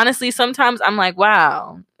 Like, honestly, sometimes I'm like,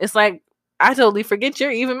 wow. It's like, I totally forget you're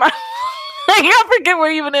even my... Like, I forget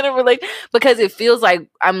we're even in a relationship, because it feels like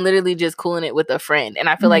I'm literally just cooling it with a friend. And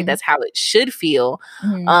I feel like that's how it should feel.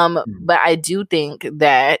 But I do think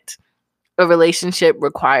that a relationship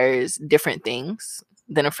requires different things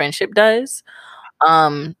than a friendship does.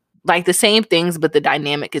 Like, the same things, but the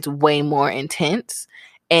dynamic is way more intense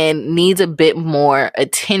and needs a bit more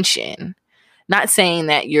attention. Not saying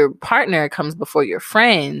that your partner comes before your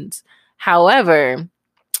friends. However,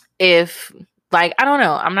 if, like, I don't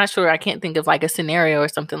know, I'm not sure, I can't think of like a scenario or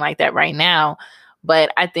something like that right now,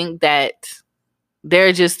 but I think that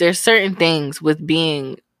there's certain things with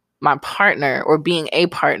being my partner or being a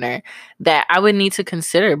partner that I would need to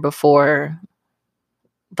consider before,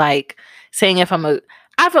 like, saying I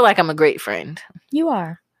feel like I'm a great friend. You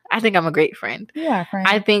are. I think I'm a great friend. You are a friend.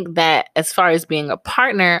 I think that as far as being a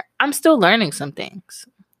partner, I'm still learning some things.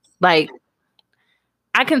 Like,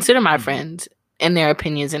 I consider my friends and their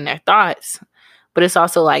opinions and their thoughts, but it's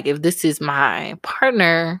also like, if this is my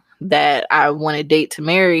partner that I want to date to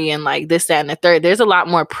marry and like this, that, and the third, there's a lot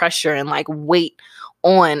more pressure and like weight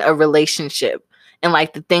on a relationship and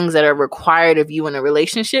like the things that are required of you in a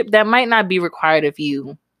relationship that might not be required of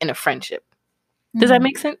you in a friendship. Does that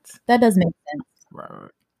make sense? That does make sense. Right.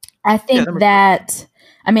 I think that,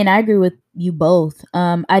 I mean, I agree with you both.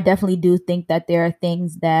 I definitely do think that there are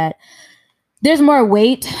things that there's more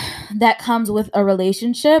weight that comes with a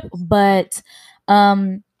relationship, but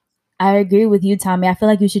I agree with you, Tommy. I feel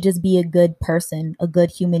like you should just be a good person, a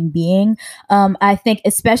good human being. I think,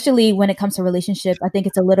 especially when it comes to relationships, I think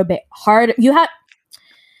it's a little bit hard.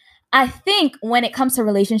 I think when it comes to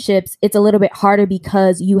relationships, it's a little bit harder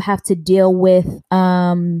because you have to deal with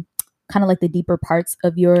kind of like the deeper parts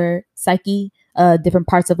of your psyche, different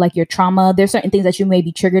parts of like your trauma. There's certain things that you may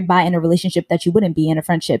be triggered by in a relationship that you wouldn't be in a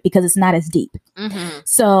friendship because it's not as deep.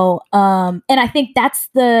 So, and I think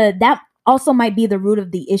that also might be the root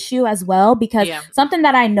of the issue as well, because something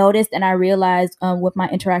that I noticed and I realized with my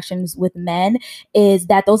interactions with men is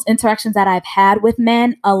that those interactions that I've had with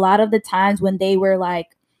men, a lot of the times when they were like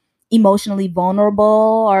emotionally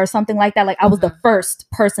vulnerable or something like that, like I was the first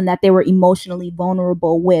person that they were emotionally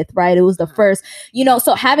vulnerable with, right? It was the first,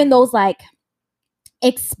 so having those like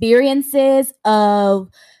experiences of,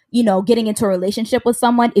 getting into a relationship with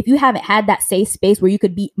someone, if you haven't had that safe space where you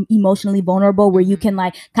could be emotionally vulnerable, where you can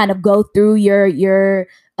like kind of go through your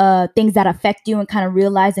things that affect you and kind of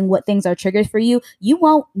realizing what things are triggers for you, you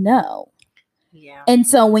won't know. Yeah. And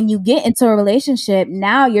so when you get into a relationship,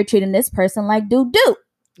 now you're treating this person like doo.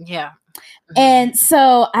 Yeah. And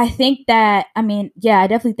so I think that, I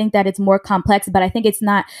definitely think that it's more complex, but I think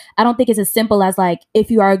I don't think it's as simple as like,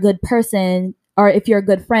 if you are a good person or if you're a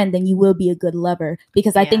good friend, then you will be a good lover,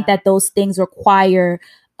 because I think that those things require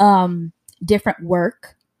different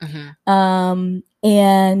work.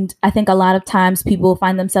 And I think a lot of times people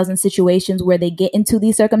find themselves in situations where they get into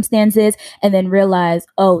these circumstances and then realize,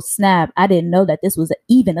 oh snap, I didn't know that this was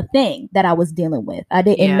even a thing that I was dealing with. I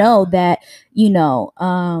didn't know that,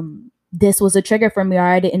 this was a trigger for me, or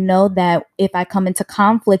I didn't know that if I come into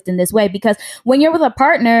conflict in this way, because when you're with a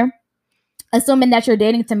partner, assuming that you're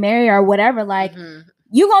dating to marry or whatever, like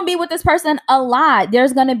you're going to be with this person a lot.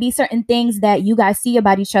 There's going to be certain things that you guys see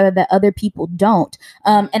about each other that other people don't.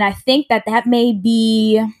 And I think that may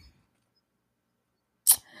be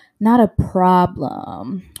not a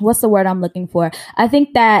problem. What's the word I'm looking for? I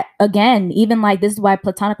think that, again, even like this is why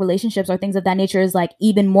platonic relationships or things of that nature is like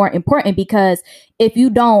even more important, because if you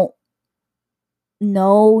don't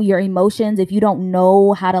know your emotions, if you don't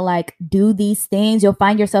know how to like do these things, you'll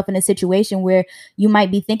find yourself in a situation where you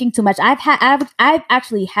might be thinking too much. I've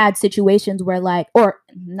actually had situations where like, or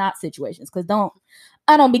not situations, because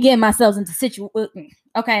I don't begin myself into situations.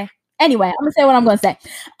 Okay. Anyway, I'm gonna say what I'm gonna say.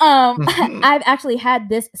 I've actually had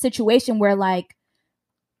this situation where like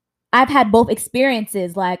I've had both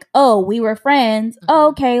experiences, like, oh, we were friends. Oh,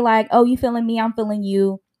 okay. Like, oh, you feeling me? I'm feeling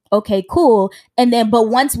you. Okay, cool. And then, but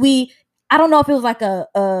once I don't know if it was like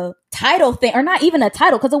a title thing, or not even a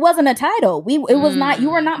title, because it wasn't a title. It was not, you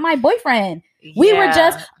were not my boyfriend. We were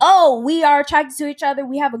just, we are attracted to each other.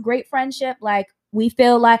 We have a great friendship. Like, we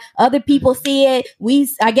feel like other people see it.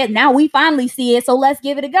 I guess now we finally see it. So let's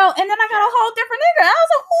give it a go. And then I got a whole different nigga. I was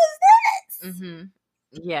like, who is this? Mm-hmm.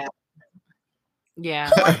 Yeah. Yeah.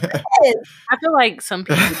 I feel like some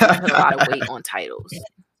people do put a lot of weight on titles.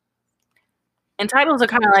 And titles are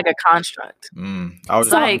kind of like a construct. I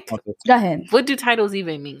was like, go ahead. What do titles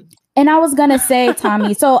even mean? And I was going to say,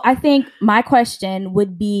 Tommy, so I think my question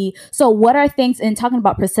would be, so what are things, in talking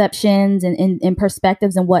about perceptions and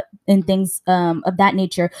perspectives and things of that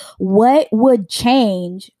nature, what would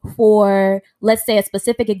change for, let's say, a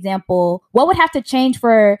specific example, what would have to change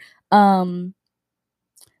for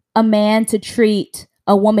a man to treat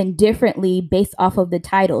a woman differently based off of the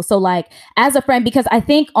title? So like, as a friend, because I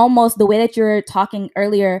think almost the way that you're talking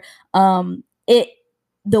earlier,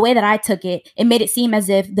 the way that I took it, it made it seem as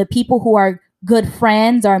if the people who are good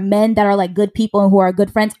friends, or men that are like good people and who are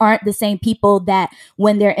good friends, aren't the same people that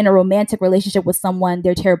when they're in a romantic relationship with someone,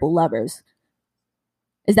 they're terrible lovers.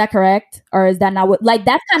 Is that correct? Or is that not what, like,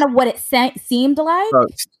 that's kind of what it seemed like?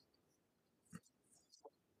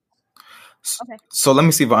 Okay. So let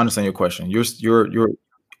me see if I understand your question. You're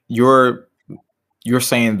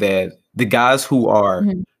saying that the guys who are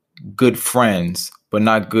good friends but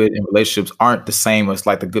not good in relationships aren't the same as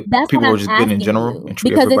like the good people who are just good in general.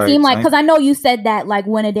 Because it seemed like, because I know you said that, like,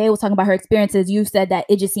 when Ade was talking about her experiences, you said that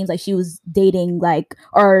it just seems like she was dating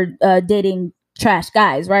dating trash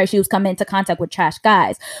guys, right? She was coming into contact with trash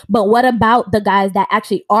guys. But what about the guys that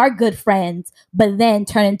actually are good friends but then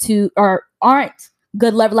turn into, or aren't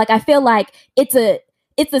good lovers? Like, I feel like it's the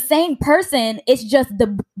same person. It's just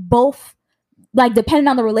both, like, depending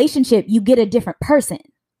on the relationship, you get a different person.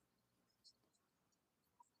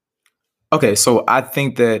 Okay, so I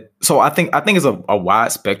think it's a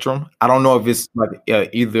wide spectrum. I don't know if it's like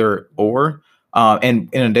either or. And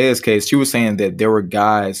in Adea's case, she was saying that there were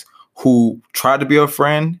guys who tried to be a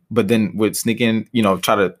friend, but then would sneak in,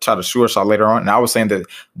 try to shoot us out later on. And I was saying that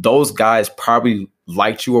those guys probably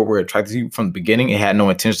liked you or were attracted to you from the beginning and had no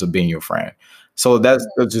intention of being your friend. So that's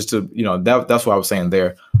just that's what I was saying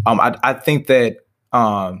there. I think that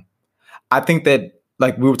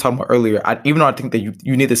like we were talking about earlier, even though I think that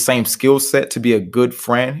you need the same skill set to be a good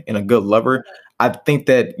friend and a good lover, I think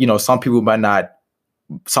that, some people might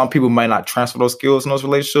not transfer those skills in those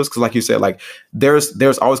relationships. Cause like you said, like there's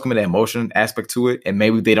always going to be that emotion aspect to it. And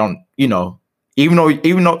maybe they don't, even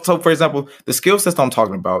though, so for example, the skill sets I'm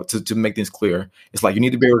talking about, to make things clear, it's like you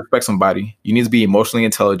need to be able to respect somebody. You need to be emotionally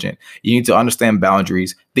intelligent. You need to understand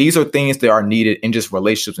boundaries. These are things that are needed in just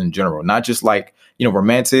relationships in general, not just like,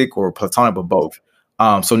 romantic or platonic, but both.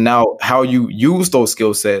 So now how you use those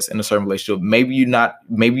skill sets in a certain relationship, maybe you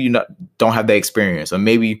don't have that experience, or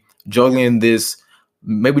maybe juggling these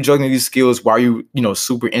skills while you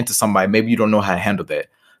super into somebody, maybe you don't know how to handle that.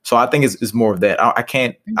 So I think it's more of that. I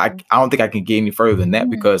don't think I can get any further than that,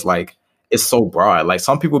 because like it's so broad. Like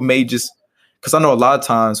some people may just, because I know a lot of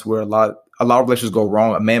times where a lot of relationships go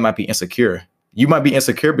wrong, a man might be insecure. You might be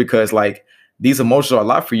insecure because like these emotions are a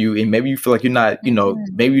lot for you, and maybe you feel like you're not,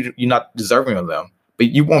 maybe you're not deserving of them. But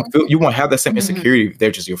you won't have that same insecurity if they're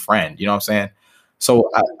just your friend. You know what I'm saying? So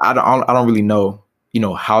I don't really know,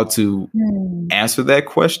 how to answer that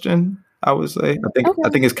question. I would say I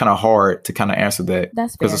think it's kind of hard to kind of answer that,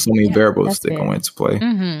 because there's so many variables that go into play.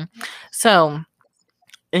 Mm-hmm. So,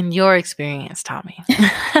 in your experience, Tommy,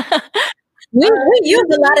 we use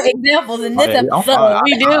a lot of examples in this episode.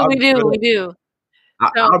 We do.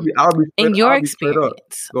 So, in your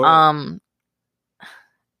experience,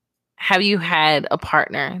 have you had a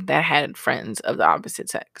partner that had friends of the opposite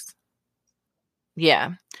sex?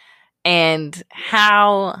 Yeah. And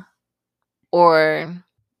how would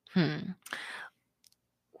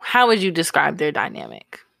you describe their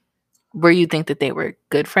dynamic? Were you think that they were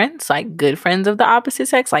good friends, like good friends of the opposite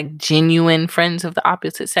sex, like genuine friends of the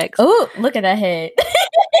opposite sex? Oh, look at that head. Look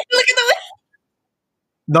at the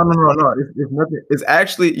No. It's nothing. It's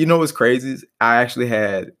actually, what's crazy is I actually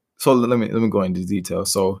had, so let me go into detail.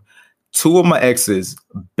 So 2 of my exes'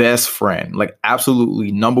 best friend, like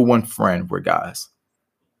absolutely number one friend, were guys.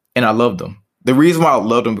 And I loved them. The reason why I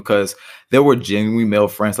loved them, because they were genuinely male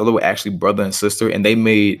friends. They were actually brother and sister, and they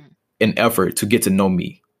made an effort to get to know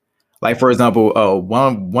me. Like, for example,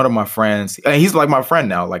 one of my friends, and he's like my friend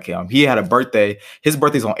now. Like, he had a birthday. His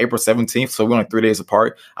birthday's on April 17th, so we're only 3 days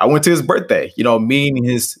apart. I went to his birthday. Me and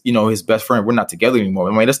his best friend, we're not together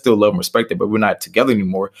anymore. I mean, that's still love and respect it, but we're not together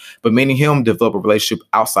anymore. But me and him developed a relationship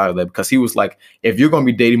outside of that because he was like, if you're going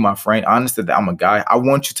to be dating my friend, I understand that I'm a guy. I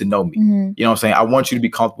want you to know me. You know what I'm saying? I want you to be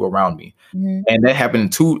comfortable around me. And that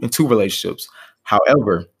happened in two relationships.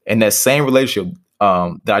 However, in that same relationship,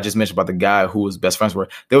 that I just mentioned about the guy who was best friends with,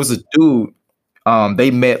 there was a dude,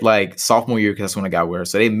 they met like sophomore year, because that's when I got with her.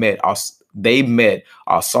 So they met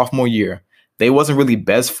our sophomore year. They wasn't really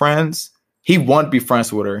best friends. He wanted to be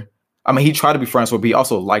friends with her. I mean, he tried to be friends with her, but he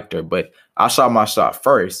also liked her. But I shot my shot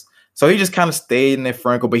first. So he just kind of stayed in that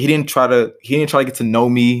friend group, but he didn't try to get to know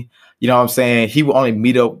me. You know what I'm saying? He would only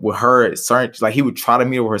meet up with her at certain, like he would try to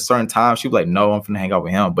meet up with her at certain times. She'd be like, no, I'm finna hang out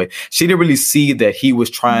with him. But she didn't really see that he was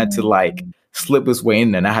trying to like slip his way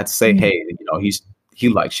in there. And I had to say, hey, he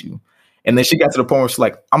likes you. And then she got to the point where she's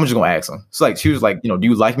like, I'm just gonna ask him. She was like, do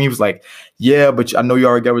you like me? He was like, yeah, but I know you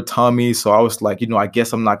already got with Tommy. So I was like, I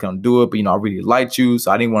guess I'm not gonna do it, but I really liked you. So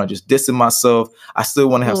I didn't want to just distance myself. I still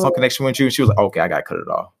want to have some connection with you. And she was like, okay, I gotta cut it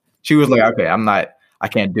off. She was like, okay, I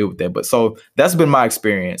can't deal with that. But so that's been my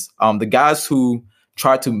experience. The guys who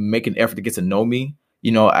try to make an effort to get to know me,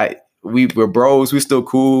 we're bros, we're still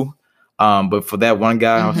cool. But for that one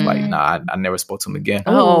guy, I was like, nah, I never spoke to him again.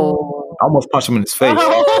 Oh, I almost punched him in his face.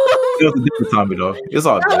 It was a different Tommy though. It's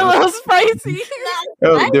all good. That was spicy. It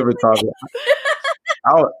was a different Tommy.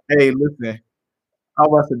 Hey, listen. I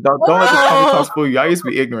was like, don't let the Tommy talks fool you. I used to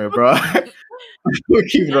be ignorant, bro.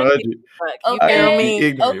 Keep it 100. You feel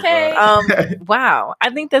me? Okay. Wow. I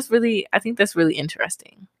think that's really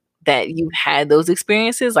interesting that you've had those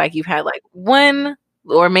experiences. Like you've had like one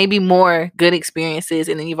or maybe more good experiences,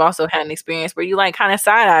 and then you've also had an experience where you like kind of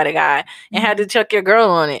side-eyed a guy and had to chuck your girl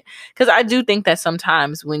on it. Because I do think that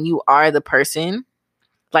sometimes when you are the person,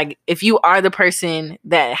 like if you are the person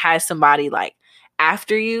that has somebody like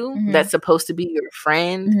after you that's supposed to be your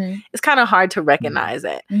friend, it's kind of hard to recognize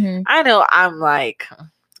that. I know I'm like,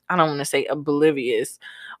 I don't want to say oblivious,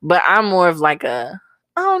 but I'm more of like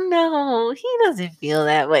oh no, he doesn't feel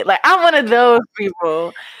that way. Like I'm one of those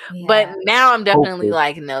people. Yeah. But now I'm definitely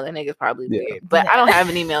like, no, that nigga's probably weird. But I don't have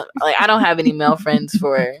any male friends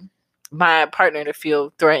for my partner to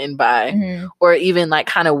feel threatened by or even like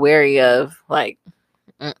kind of wary of. Like,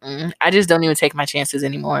 I just don't even take my chances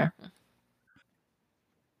anymore.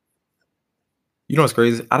 You know what's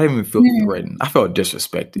crazy? I didn't even feel threatened. I felt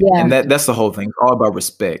disrespected, and that's the whole thing. It's all about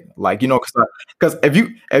respect. Like because if you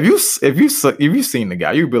seen the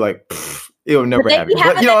guy, you'd be like, it'll never happen.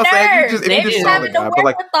 But you know what I'm saying? If you just saw the guy, but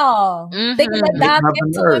like, thinking that God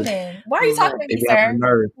gives to women. Why are you talking to me, sir?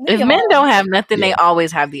 If men don't have nothing, they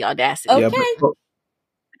always have the audacity. Okay.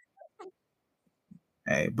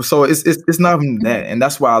 But so it's not even that, and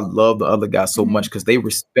that's why I love the other guys so much, because they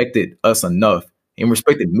respected us enough and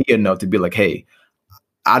respected me enough to be like, hey,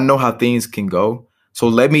 I know how things can go, so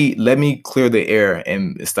let me clear the air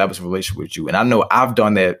and establish a relationship with you. And I know I've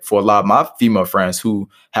done that for a lot of my female friends who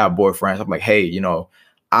have boyfriends. I'm like, hey,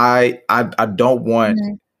 I don't want.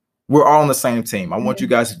 We're all on the same team. I want you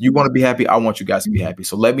guys. You want to be happy. I want you guys to be happy.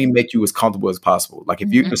 So let me make you as comfortable as possible. Like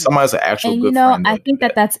if somebody's an actual good friend, I think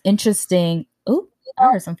that's interesting. Oh,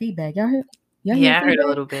 I heard some feedback. Y'all heard? Yeah, I heard a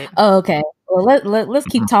little bit. Oh, okay. Well, let's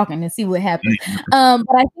keep talking and see what happens.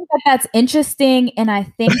 But I think that's interesting, and I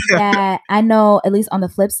think that I know, at least on the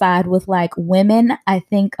flip side, with like women, I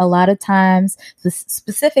think a lot of times,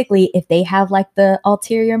 specifically if they have like the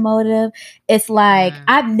ulterior motive, it's like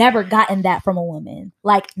I've never gotten that from a woman.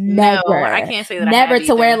 Like never. No, I can't say that. Never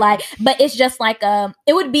to where like, but it's just like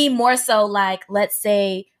it would be more so like, let's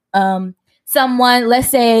say someone, let's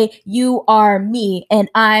say you are me and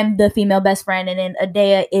I'm the female best friend, and then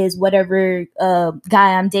Adea is whatever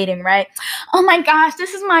guy I'm dating, right? Oh my gosh,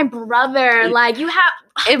 this is my brother. Like this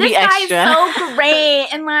guy is so great.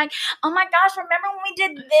 And like, oh my gosh, remember when we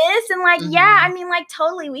did this? And like, yeah, I mean, like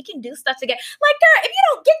totally, we can do stuff together. Like, girl, if you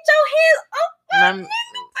don't get your hands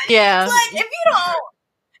like if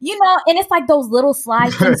you don't, and it's like those little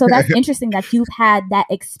slide things. So that's interesting that you've had that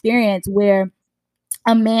experience where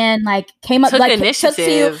a man like came up, took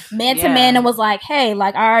to you man to man and was like, hey,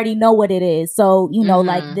 like I already know what it is. So,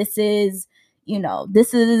 like this is,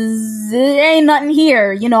 it ain't nothing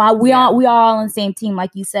here. We are all on the same team, like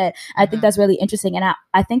you said. I think that's really interesting. And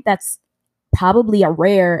I think that's probably a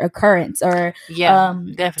rare occurrence, or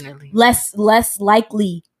definitely less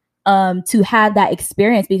likely to have that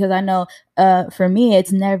experience, because I know for me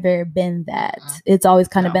it's never been that. It's always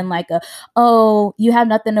kind of been like oh, you have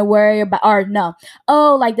nothing to worry about, or no,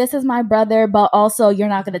 oh, like this is my brother, but also you're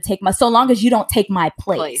not going to take my, so long as you don't take my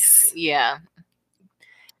place. Yeah.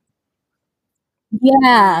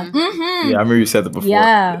 Yeah. Mm-hmm. Yeah, I remember you said that before.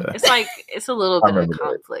 Yeah. It's like, it's a little bit of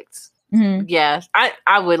conflict. Mm-hmm. Yeah,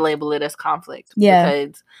 I would label it as conflict. Yeah.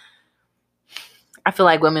 Because I feel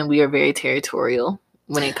like women, we are very territorial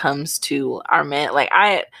when it comes to our men. Like,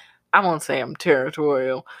 I won't say I'm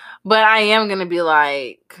territorial, but I am going to be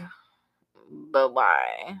like, but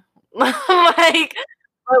why? Like,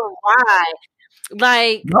 but why?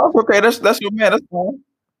 Like, no, it's okay. That's your man. That's fine.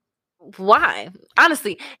 Why?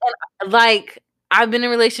 Honestly. And like, I've been in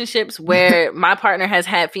relationships where my partner has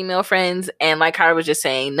had female friends, and like Kyra was just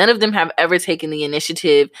saying, none of them have ever taken the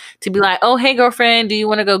initiative to be like, oh, hey, girlfriend, do you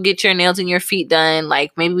want to go get your nails and your feet done?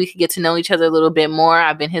 Like, maybe we could get to know each other a little bit more.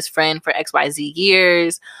 I've been his friend for XYZ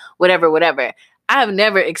years, whatever. I have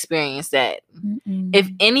never experienced that. Mm-mm. If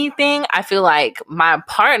anything, I feel like my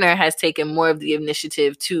partner has taken more of the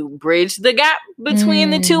initiative to bridge the gap between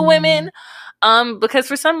the two women. Because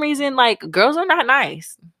for some reason, like, girls are not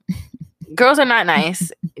nice. Girls are not nice.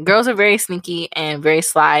 Girls are very sneaky and very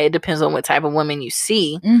sly. It depends on what type of woman you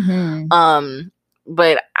see. Mm-hmm.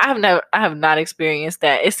 But I have not experienced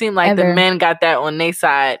that. It seemed like the men got that on their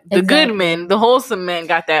side. The good men, the wholesome men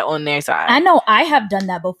got that on their side. I know I have done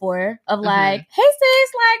that before. Of like, hey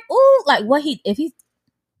sis, like, ooh, like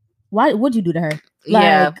why would you do to her?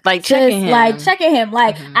 Like checking him. Like checking him.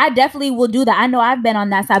 Like, I definitely will do that. I know I've been on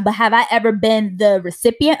that side, but have I ever been the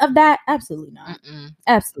recipient of that? Absolutely not.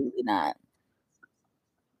 Absolutely not.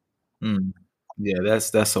 Yeah,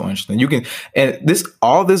 that's so interesting. You can, and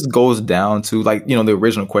all this goes down to, like, you know, the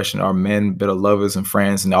original question: are men better lovers and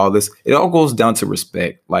friends? And all this, it all goes down to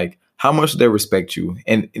respect. Like, how much do they respect you?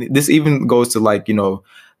 And this even goes to, like, you know,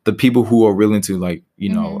 the people who are willing to, like, you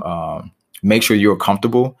know, make sure you're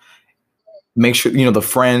comfortable. Make sure, you know, the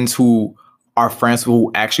friends who are friends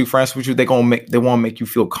who actually friends with you, they want to make you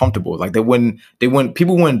feel comfortable. Like,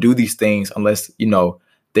 people wouldn't do these things unless, you know,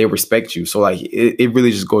 they respect you. So like, it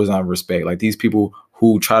really just goes on respect. Like, these people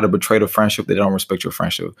who try to betray the friendship, they don't respect your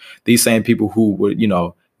friendship. These same people who would, you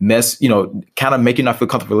know, kind of make you not feel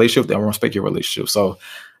comfortable in a relationship, they don't respect your relationship. So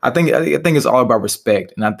I think it's all about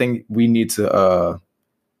respect. And I think we need to,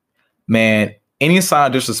 man, any sign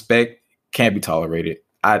of disrespect can't be tolerated.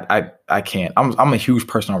 I can't. I'm a huge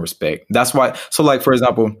person on respect. That's why. So like, for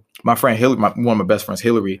example, my friend Hillary, one of my best friends,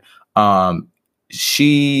 Hillary,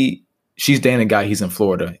 she's dating a guy. He's in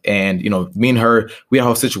Florida, and, you know, me and her, we had a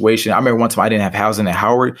whole situation. I remember one time I didn't have housing at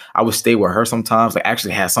Howard. I would stay with her sometimes. Like, I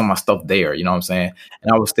actually had some of my stuff there. You know what I'm saying?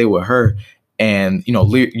 And I would stay with her. And, you know,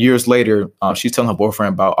 years later, she's telling her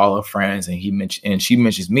boyfriend about all her friends, and she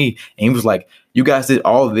mentions me, and he was like, "You guys did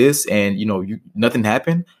all of this, and, you know, nothing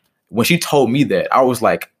happened." When she told me that, I was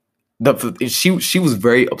like, she was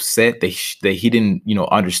very upset that he didn't, you know,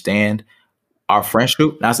 understand our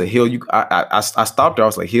friendship. And I said, Hill, I stopped her. I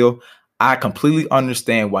was like, Hill, I completely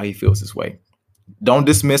understand why he feels this way. Don't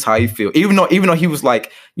dismiss how he feels. Even though he was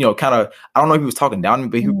like, you know, kind of, I don't know if he was talking down to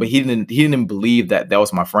me, but he didn't believe that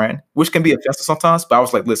was my friend, which can be offensive sometimes. But I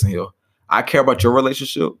was like, listen, Hill, I care about your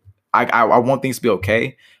relationship. I want things to be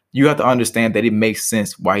okay. You have to understand that it makes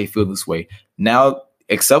sense why he feels this way. Now,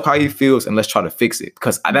 accept how he feels, and let's try to fix it,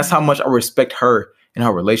 because that's how much I respect her and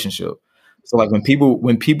her relationship. So like, when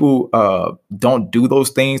people don't do those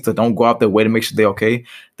things, that don't go out their way to make sure they're okay,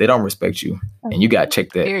 they don't respect you, and you gotta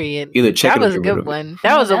check that. Period. Either check that it. Was a good one.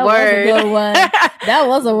 That was a word. Was a good one. That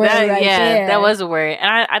was a word. That was a word,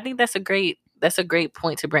 and I think that's a great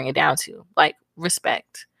point to bring it down to, like,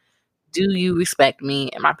 respect. Do you respect me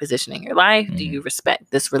and my position in your life? Do you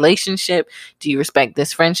respect this relationship? Do you respect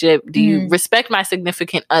this friendship? Do you respect my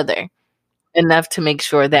significant other enough to make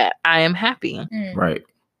sure that I am happy? Right.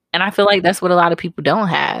 And I feel like that's what a lot of people don't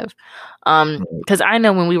have. Because I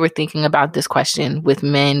know when we were thinking about this question with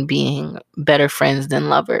men being better friends than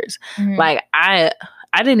lovers, like, I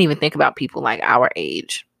didn't even think about people like our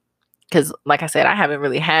age. Because, like I said, I haven't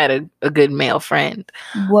really had a good male friend.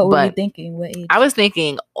 What were you thinking? What age? I was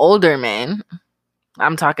thinking older men.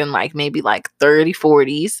 I'm talking like maybe like 30s,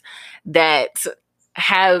 40s that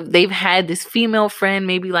they've had this female friend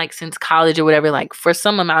maybe like since college or whatever, like for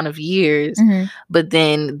some amount of years. But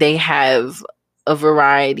then they have a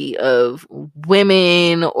variety of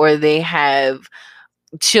women, or they have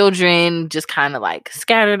children just kind of like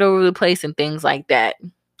scattered over the place and things like that,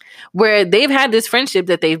 where they've had this friendship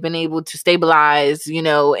that they've been able to stabilize, you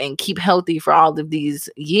know, and keep healthy for all of these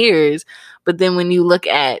years. But then when you look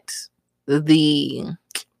at the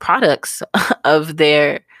products of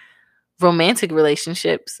their romantic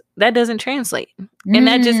relationships, that doesn't translate. And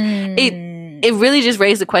that just, it really just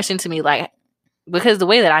raised the question to me, like, because the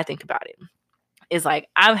way that I think about it is like,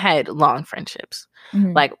 I've had long friendships.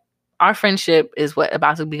 Like, our friendship is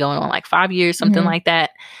about to be going on like 5 years, something like that.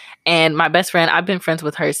 And my best friend, I've been friends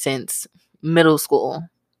with her since middle school.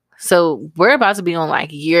 So we're about to be on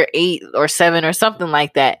like year 8 or 7 or something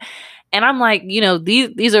like that. And I'm like, you know,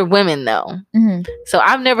 these are women though. So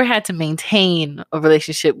I've never had to maintain a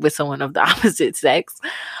relationship with someone of the opposite sex.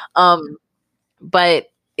 But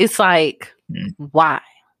it's like, why?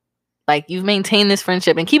 Like, you've maintained this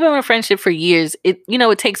friendship and keeping a friendship for years. It, you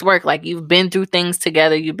know, it takes work. Like, you've been through things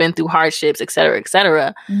together. You've been through hardships, et cetera, et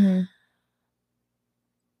cetera.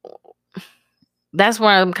 That's where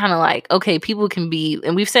I'm kind of like, okay, people can be,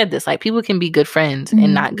 and we've said this, like, people can be good friends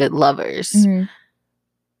and not good lovers.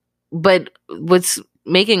 But what's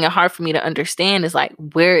making it hard for me to understand is like,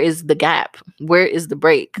 where is the gap? Where is the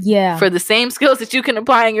break? Yeah. For the same skills that you can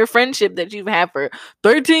apply in your friendship that you've had for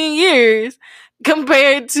 13 years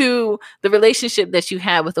compared to the relationship that you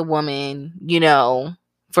had with a woman, you know,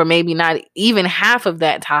 for maybe not even half of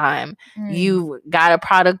that time. You got a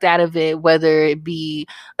product out of it, whether it be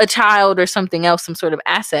a child or something else, some sort of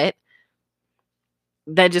asset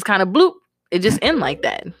that just kind of bloop. It just end like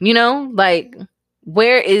that, you know? Like,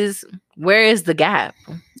 where is the gap?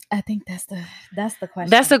 I think that's the question.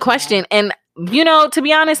 That's the question. And, you know, to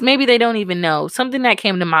be honest, maybe they don't even know. Something that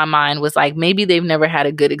came to my mind was like, maybe they've never had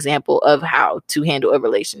a good example of how to handle a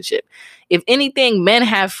relationship. If anything, men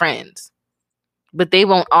have friends, but they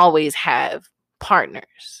won't always have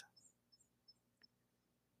partners.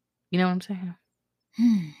 You know what I'm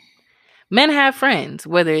saying? Men have friends,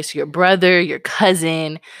 whether it's your brother, your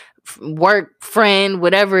cousin, work friend,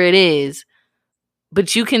 whatever it is.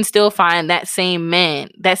 But you can still find that same man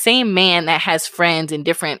that has friends in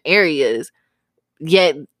different areas,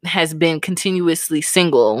 yet has been continuously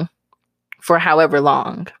single for however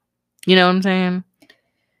long. You know what I'm saying?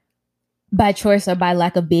 By choice or by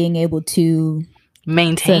lack of being able to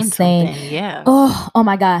maintain something. Yeah. Oh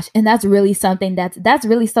my gosh. And that's really something that's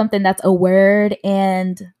a word.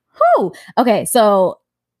 And okay, so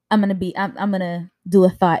I'm gonna do a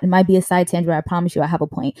thought. It might be a side tangent. I promise you I have a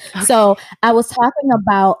point. Okay. So I was talking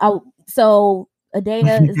about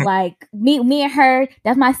Adea is like me and her.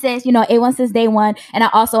 That's my sis, you know, A1 since day one. And I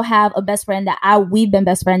also have a best friend that we've been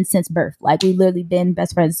best friends since birth. Like, we've literally been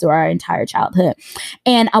best friends through our entire childhood.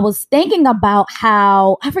 And I was thinking about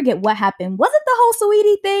how, I forget what happened. Was it the whole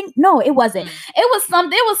Sweetie thing? No, it wasn't.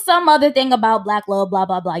 It was some other thing about black love, blah,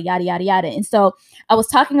 blah, blah, yada, yada, yada. And so I was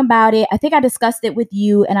talking about it. I think I discussed it with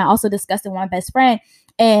you, and I also discussed it with my best friend.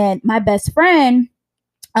 And my best friend,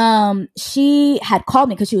 she had called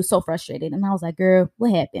me because she was so frustrated, and I was like, girl,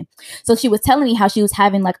 what happened? So she was telling me how she was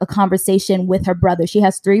having like a conversation with her brother. She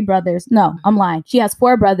has 3 brothers. No, I'm lying. She has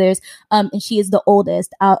 4 brothers, and she is the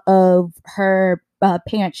oldest out of her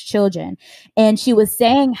parents' children. And she was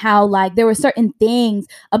saying how like there were certain things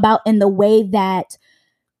about in the way that,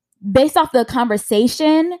 based off the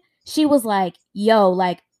conversation, she was like, yo,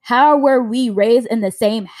 like, how were we raised in the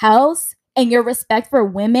same house and your respect for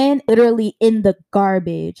women literally in the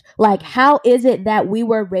garbage? Like, how is it that we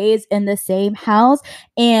were raised in the same house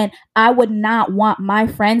and I would not want my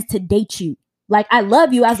friends to date you? Like, I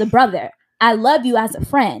love you as a brother. I love you as a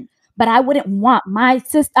friend, but I wouldn't want my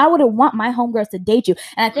homegirls to date you.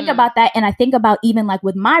 And I think about that, and I think about even like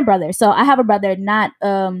with my brother. So I have a brother, not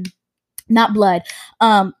blood.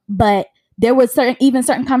 But there was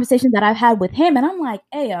certain conversations that I've had with him, and I'm like,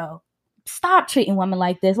 ayo, stop treating women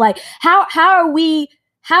like this. Like, how do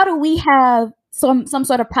we have some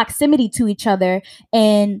sort of proximity to each other,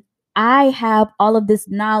 and I have all of this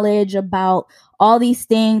knowledge about all these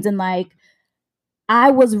things, and like,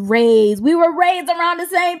 we were raised around the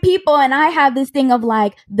same people, and I have this thing of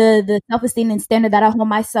like the self-esteem and standard that I hold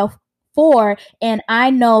myself for, and I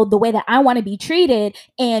know the way that I want to be treated,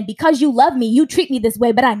 and because you love me, you treat me this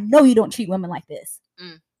way, but I know you don't treat women like this.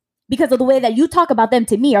 Because of the way that you talk about them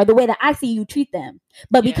to me, or the way that I see you treat them.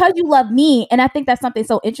 But because you love me, and I think that's something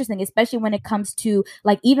so interesting, especially when it comes to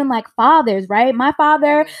like, even like fathers, right? My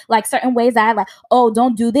father, like certain ways that I like, oh,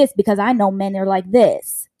 don't do this because I know men are like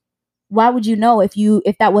this. Why would you know if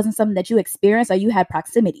that wasn't something that you experienced or you had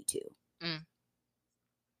proximity to?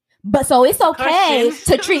 But so it's okay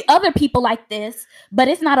to treat other people like this, but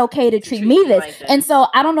it's not okay to treat me this. Like and so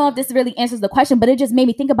I don't know if this really answers the question, but it just made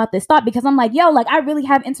me think about this thought, because I'm like, yo, like, I really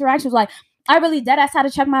have interactions. Like, I really dead ass had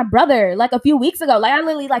to check my brother like a few weeks ago. Like, I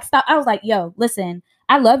literally like stopped. I was like, yo, listen,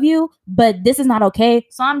 I love you, but this is not okay.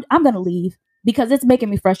 So I'm going to leave. because it's making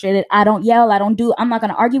me frustrated. I don't yell. I'm not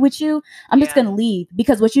going to argue with you. I'm just going to leave,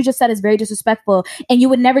 because what you just said is very disrespectful, and you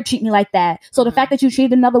would never treat me like that. So the fact that you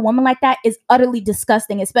treated another woman like that is utterly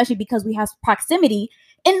disgusting, especially because we have proximity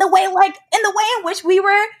in the way in which we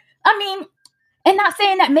were. I mean, and not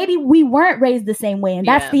saying that maybe we weren't raised the same way, and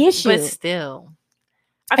that's the issue. But still.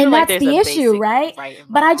 And that's the issue, right?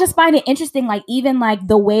 But I just find it interesting, like, even like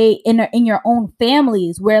the way in your own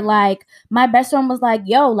families, where like my best friend was like,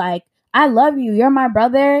 yo, like, I love you, you're my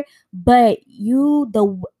brother, but you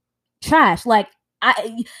the trash. Like,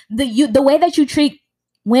 the way that you treat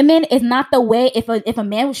women is not the way. If a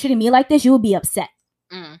man was treating me like this, you would be upset.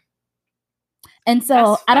 And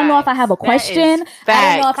so I don't know if I have a question.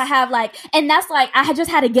 I don't know if I have like, and that's like, I just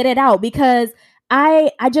had to get it out, because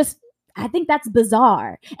I think that's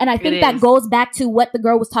bizarre. And I think that goes back to what the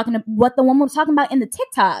woman was talking about in the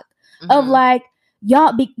TikTok of like,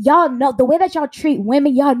 y'all know the way that y'all treat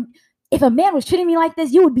women. Y'all, if a man was treating me like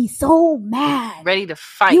this, you would be so mad. Ready to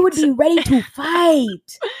fight. You would be ready to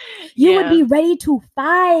fight. You would be ready to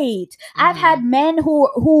fight. I've had men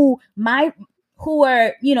who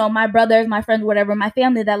are, you know, my brothers, my friends, whatever, my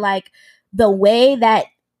family, that like the way that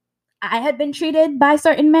I had been treated by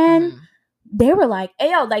certain men, they were like,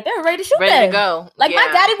 hey, yo, like, they were ready to shoot ready them. To go. Like, my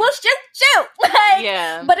daddy will shoot.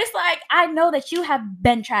 Like, But it's like, I know that you have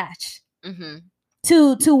been trash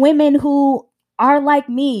to women who are like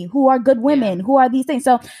me, who are good women, who are these things.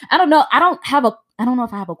 So I don't know. I don't know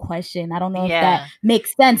if I have a question. I don't know if that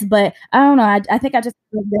makes sense, but I don't know. I think I just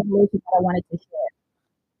have a revelation that I wanted to share.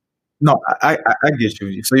 No, I get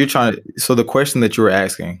you. So the question that you were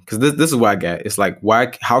asking, because this is what I got. It's like,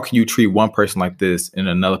 how can you treat one person like this and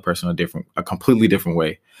another person a completely different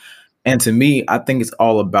way? And to me, I think it's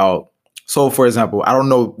all about, so for example, I don't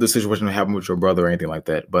know the situation that happened with your brother or anything like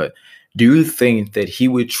that, but do you think that he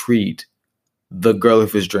would treat the girl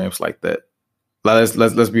of his dreams like that?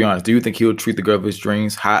 Let's be honest. Do you think he would treat the girl of his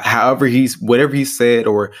dreams, whatever he said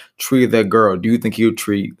or treated that girl? Do you think he would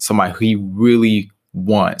treat somebody who he really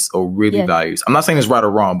wants or really values? I'm not saying it's right or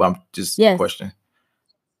wrong, but I'm just questioning.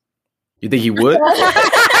 You think he would?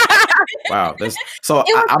 Wow, it was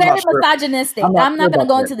very misogynistic. I'm not going to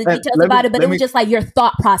go into the details about it, but it was just like your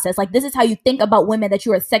thought process. Like, this is how you think about women that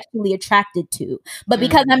you are sexually attracted to. But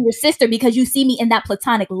because I'm your sister, because you see me in that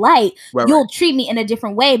platonic light, you'll treat me in a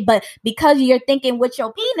different way. But because you're thinking with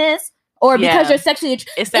your penis, or because you're sexually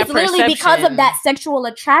it's literally because of that sexual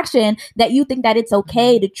attraction that you think that it's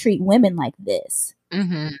okay to treat women like this.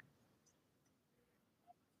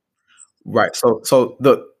 Right.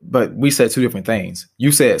 But we said two different things.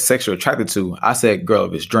 You said sexually attracted to. I said girl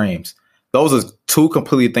of his dreams. Those are two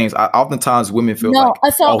completely things. Oftentimes women feel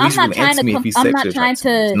like, so I'm not trying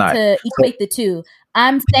to equate the two.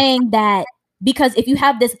 I'm saying that because if you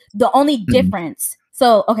have this, the only difference.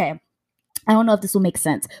 So, okay, I don't know if this will make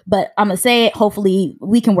sense, but I'm going to say it. Hopefully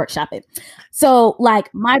we can workshop it. So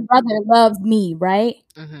like, my brother loves me, right?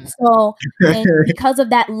 So, and because of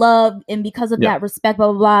that love and because of that respect,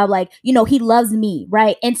 blah, blah, blah, like, you know, he loves me,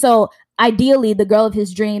 right? And so ideally the girl of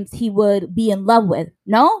his dreams, he would be in love with.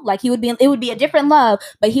 No, like it would be a different love,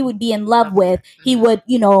 but he would be in love with, he would,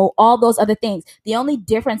 you know, all those other things. The only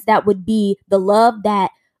difference that would be the love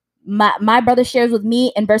that my brother shares with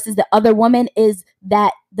me and versus the other woman is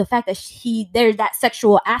that the fact that there's that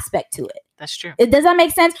sexual aspect to it. That's true. Does that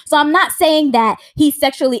make sense? So I'm not saying that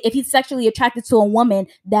if he's sexually attracted to a woman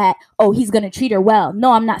that, he's going to treat her well.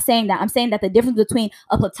 No, I'm not saying that. I'm saying that the difference between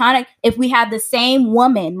a platonic, if we have the same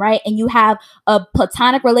woman, right, and you have a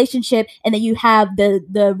platonic relationship and then you have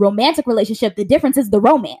the romantic relationship, the difference is the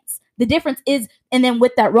romance. The difference is, and then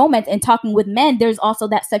with that romance and talking with men, there's also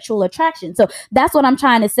that sexual attraction. So that's what I'm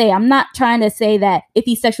trying to say. I'm not trying to say that if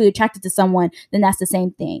he's sexually attracted to someone, then that's the same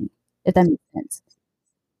thing, if that makes sense.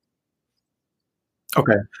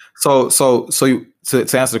 Okay. So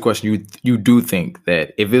to answer the question, you do think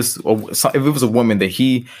that if it was a woman that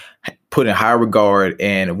he put in high regard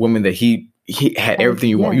and a woman that he had everything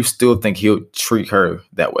you want, you still think he'll treat her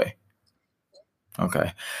that way?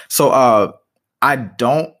 Okay. So I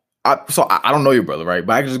don't know your brother, right?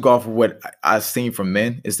 But I can just go off of what I've seen from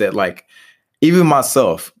men is that, like, even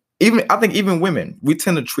myself, I think even women, we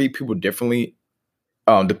tend to treat people differently,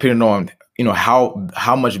 depending on, you know,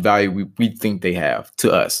 how much value we think they have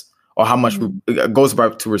to us, or how much it goes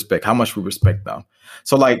back to respect, how much we respect them.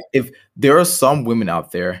 So like, if there are some women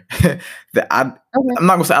out there that I'm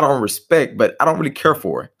not gonna say I don't respect, but I don't really care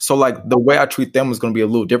for. So like, the way I treat them is gonna be a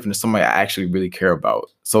little different than somebody I actually really care about.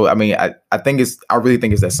 So I mean, I really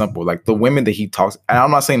think it's that simple. Like, the women that he talks, and I'm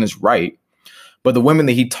not saying it's right, but the women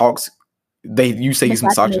that he talks, you say he's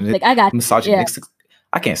misogynistic. I got misogynistic.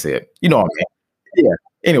 I can't say it. You know what I mean? Yeah.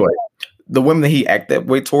 Anyway, the women that he act that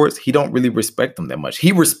way towards, he don't really respect them that much.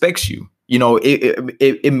 He respects you. You know,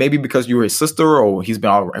 it may be because you're his sister or he's been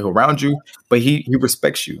all around you, but he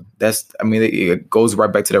respects you. It goes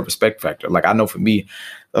right back to that respect factor. Like, I know for me,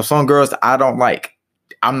 there's some girls that I don't like.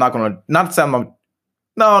 I'm not going to, not to say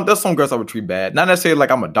no, there's some girls I would treat bad. Not necessarily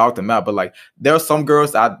like I'm a dog them out, but like there are some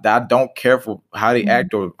girls that I don't care for how they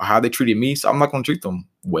act or how they treated me. So I'm not going to treat them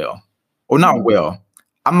well or not well.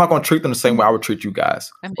 I'm not going to treat them the same way I would treat you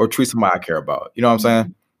guys or treat somebody I care about. You know what I'm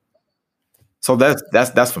saying? So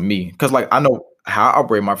that's for me. Because like I know how I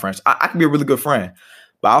operate my friends. I can be a really good friend,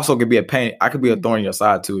 but I also could be a pain. I could be a thorn in your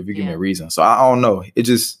side too if you give me a reason. So I don't know. It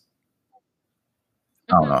just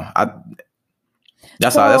I don't know.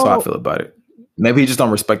 That's how I feel about it. Maybe he just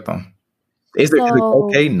don't respect them. Is it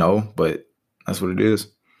okay? No, but that's what it is.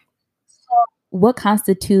 What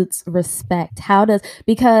constitutes respect?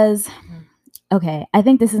 Because okay, I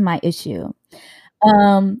think this is my issue.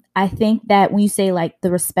 I think that when you say like the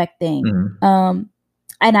respect thing, and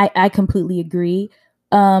I completely agree.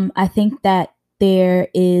 I think that there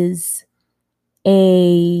is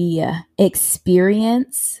a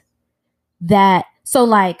experience that, so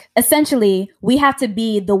like essentially we have to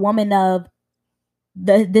be the woman of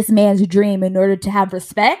this man's dream in order to have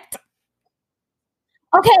respect.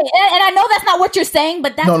 Okay, and I know that's not what you're saying,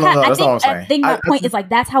 but that's I think my point is like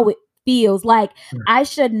that's how it feels. Like I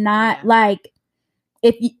should not like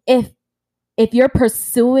if you're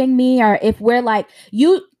pursuing me or if we're like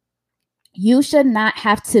you should not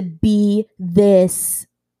have to be this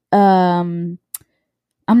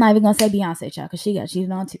I'm not even gonna say Beyonce, child, because she got cheated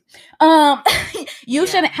on too. You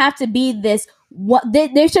shouldn't have to be this.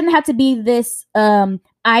 There shouldn't have to be this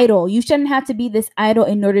idol. You shouldn't have to be this idol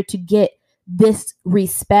in order to get this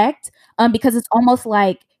respect. Because it's almost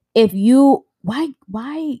like if you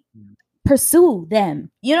why pursue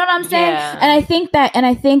them. You know what I'm saying? Yeah. And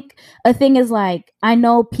I think a thing is like I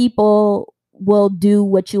know people will do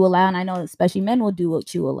what you allow, and I know especially men will do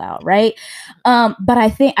what you allow, right? But I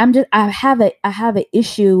think I have an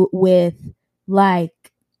issue with like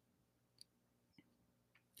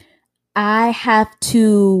I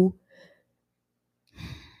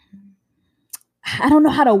don't know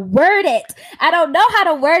how to word it.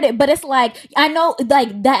 But it's like, I know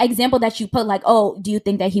like that example that you put, like, oh, do you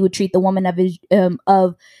think that he would treat the woman of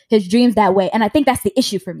his dreams that way? And I think that's the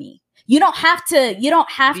issue for me. You don't have to be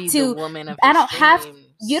the woman of his dreams.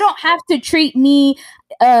 You don't have to treat me,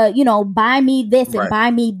 buy me this and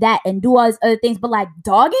buy me that and do all these other things, but like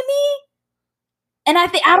dogging me. And I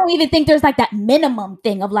don't even think there's like that minimum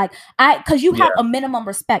thing of like, cause you have a minimum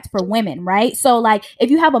respect for women, right? So like,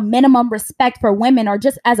 if you have a minimum respect for women or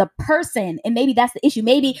just as a person, and maybe that's the issue,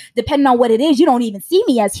 maybe depending on what it is, you don't even see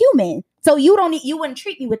me as human. So you wouldn't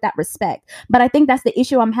treat me with that respect. But I think that's the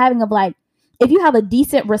issue I'm having of like, if you have a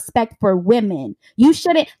decent respect for women, you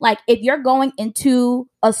shouldn't like, if you're going into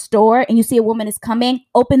a store and you see a woman is coming,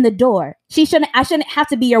 open the door. I shouldn't have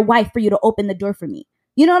to be your wife for you to open the door for me.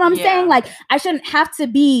 You know what I'm saying? Like, I shouldn't have to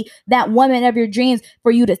be that woman of your dreams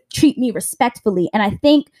for you to treat me respectfully. And I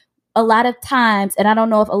think a lot of times, and I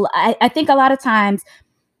don't know if I think a lot of times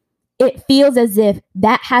it feels as if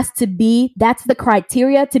that's the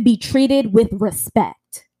criteria to be treated with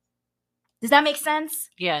respect. Does that make sense?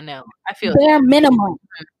 Yeah, no, I feel bare minimum.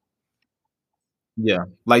 Yeah,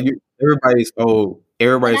 like everybody's old.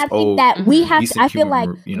 Everybody's and I old. Think that we have. I feel like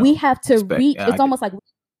we have to reach. It's almost like.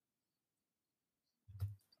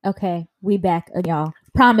 Okay, we back, y'all.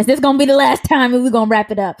 Promise, this is gonna be the last time, and we're gonna wrap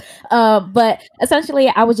it up. But essentially,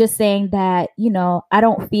 I was just saying that I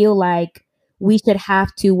don't feel like we should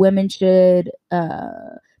have to. Women should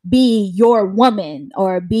be your woman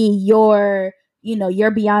or be your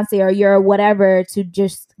your Beyonce or your whatever to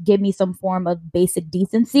just give me some form of basic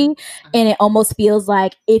decency. And it almost feels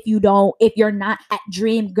like if you're not at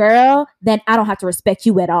dream girl, then I don't have to respect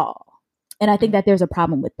you at all. And I think that there's a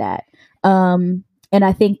problem with that. And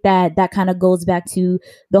I think that kind of goes back to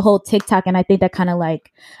the whole TikTok. And I think that kind of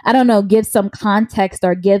like, I don't know, gives some context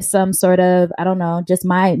or gives some sort of, I don't know, just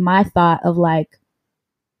my thought of like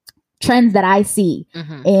trends that I see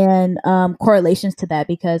and correlations to that,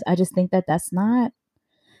 because I just think that that's not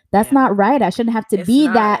right. I shouldn't have to be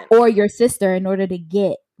that or your sister in order to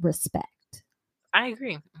get respect. I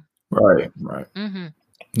agree. Right. Mm-hmm.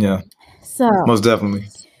 Yeah. So most definitely.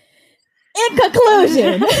 In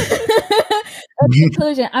conclusion,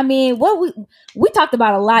 I mean, what we talked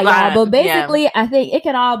about a lot, y'all, but basically, I think it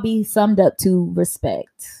can all be summed up to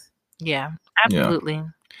respect. Yeah, absolutely. Yeah.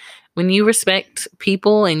 When you respect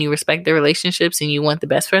people and you respect their relationships and you want the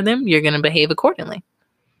best for them, you're going to behave accordingly.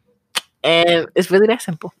 And it's really that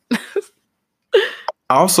simple.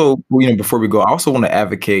 I also, before we go, I also want to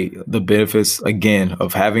advocate the benefits again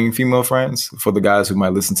of having female friends for the guys who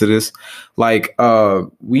might listen to this. Like,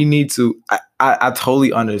 we need to. I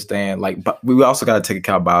totally understand. Like, but we also got to take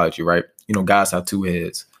account of biology, right? Guys have two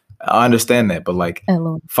heads. I understand that, but like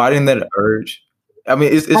fighting that urge. I mean,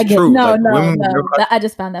 it's true. No, like, no. I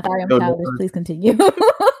just found that I'm childish. Please continue.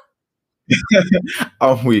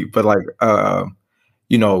 I'm weak, but like,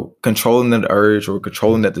 controlling that urge or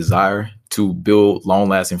controlling that desire to build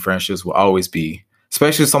long-lasting friendships will always be,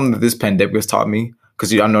 especially something that this pandemic has taught me.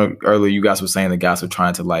 Because I know earlier you guys were saying that guys were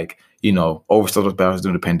trying to overstep those boundaries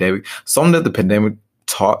during the pandemic. Something that the pandemic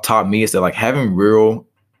taught me is that like having real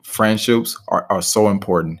friendships are so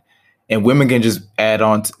important, and women can just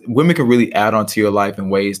women can really add on to your life in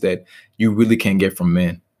ways that you really can't get from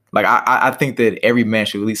men. Like I think that every man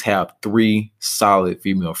should at least have 3 solid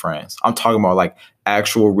female friends. I'm talking about like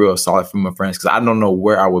actual, real solid female friends, because I don't know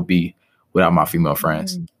where I would be without my female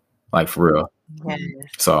friends. Like for real. Yes.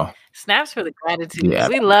 So snaps for the gratitude. Yeah.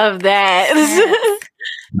 We love that.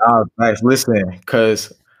 No, nice. Listen,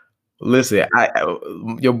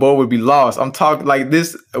 your boy would be lost. I'm talking like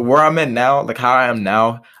this, where I'm at now, like how I am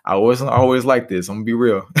now. I wasn't always like this. I'm gonna be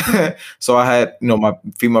real. So I had, my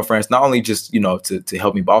female friends, not only just, to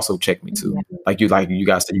help me, but also check me too. Like you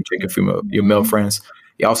guys said, you check your male friends.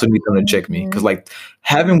 You also need them to check me. Cause like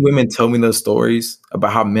having women tell me those stories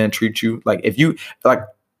about how men treat you, like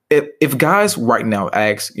if guys right now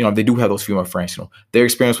ask, if they do have those female friends, their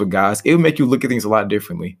experience with guys, it would make you look at things a lot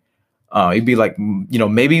differently. It'd be like,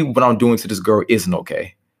 maybe what I'm doing to this girl isn't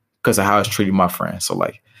okay because of how it's treating my friends. So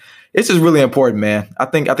like, it's just really important, man. I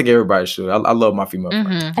think everybody should. I love my female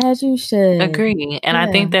friends. As you should. Agree. And I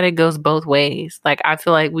think that it goes both ways. Like, I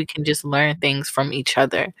feel like we can just learn things from each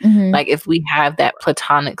other. Like, if we have that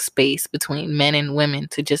platonic space between men and women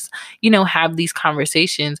to just, have these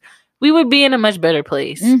conversations, we would be in a much better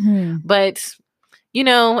place. But,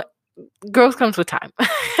 growth comes with time.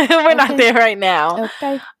 We're not there right now.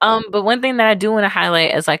 Okay. But one thing that I do want to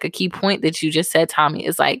highlight as like a key point that you just said, Tommy,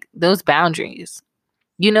 is like those boundaries.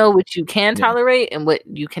 You know what you can tolerate and what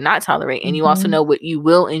you cannot tolerate. And you also know what you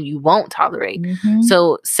will and you won't tolerate.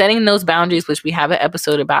 So setting those boundaries, which we have an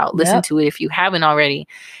episode about, listen to it if you haven't already.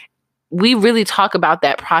 We really talk about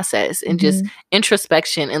that process and just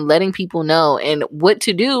introspection and letting people know and what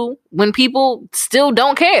to do when people still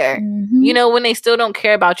don't care, when they still don't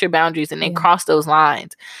care about your boundaries and they cross those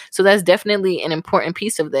lines. So that's definitely an important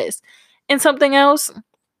piece of this. And something else,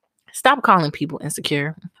 stop calling people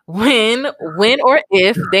insecure when or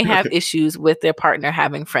if they have issues with their partner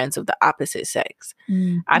having friends of the opposite sex.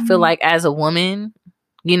 I feel like as a woman,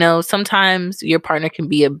 sometimes your partner can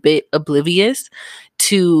be a bit oblivious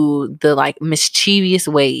to the like mischievous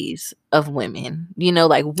ways of women,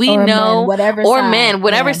 like we or know,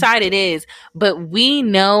 whatever side it is, but we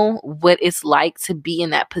know what it's like to be in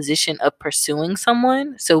that position of pursuing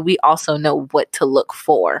someone. So we also know what to look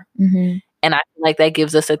for. And I feel like that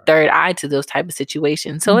gives us a third eye to those type of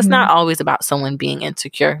situations. So it's not always about someone being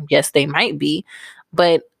insecure. Yes, they might be,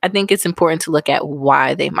 but I think it's important to look at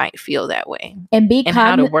why they might feel that way and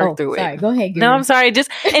how to work through it. Go ahead. No, I'm sorry. Just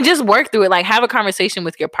work through it. Like have a conversation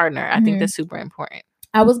with your partner. I think that's super important.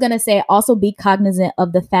 I was going to say also be cognizant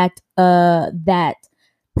of the fact that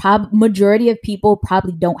majority of people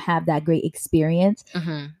probably don't have that great experience.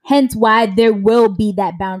 Hence why there will be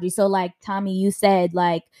that boundary. So like Tommy, you said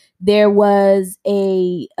like there was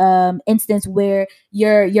a instance where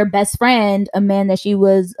your best friend, a man that she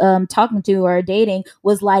was talking to or dating,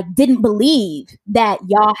 was like didn't believe that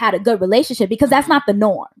y'all had a good relationship because that's not the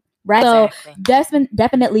norm. Right. Exactly. So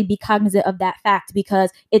definitely be cognizant of that fact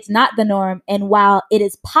because it's not the norm. And while it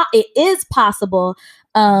is possible,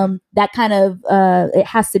 that kind of it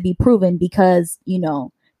has to be proven because,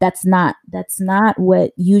 that's not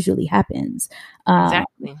what usually happens.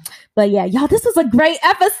 Exactly. But yeah, y'all, this was a great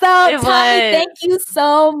episode. Tommy, thank you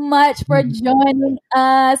so much for joining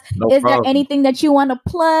us. Is there anything that you want to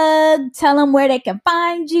plug? Tell them where they can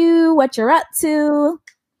find you, what you're up to.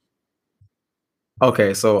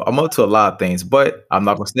 Okay, so I'm up to a lot of things, but I'm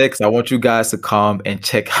not gonna say because I want you guys to come and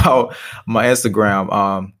check out my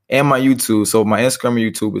Instagram and my YouTube. So my Instagram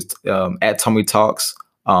and YouTube is at Tommy Talks,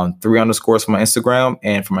 3 underscores for my Instagram,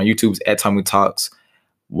 and for my YouTube is at Tommy Talks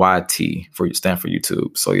YT stand for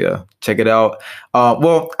YouTube. So yeah, check it out.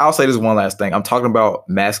 Well, I'll say this one last thing. I'm talking about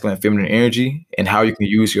masculine and feminine energy and how you can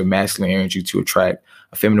use your masculine energy to attract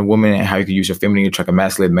a feminine woman and how you can use your feminine to attract a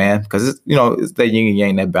masculine man. Because it's, it's that yin and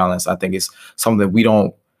yang, that balance. I think it's something that we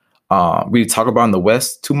don't really talk about in the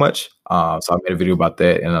West too much. So I made a video about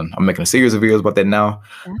that, and I'm making a series of videos about that now.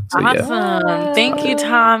 So, Awesome. Thank you,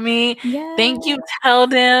 Tommy. Yeah. Thank you, Tell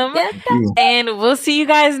Them. Yes, you. And we'll see you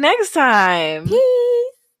guys next time. Peace.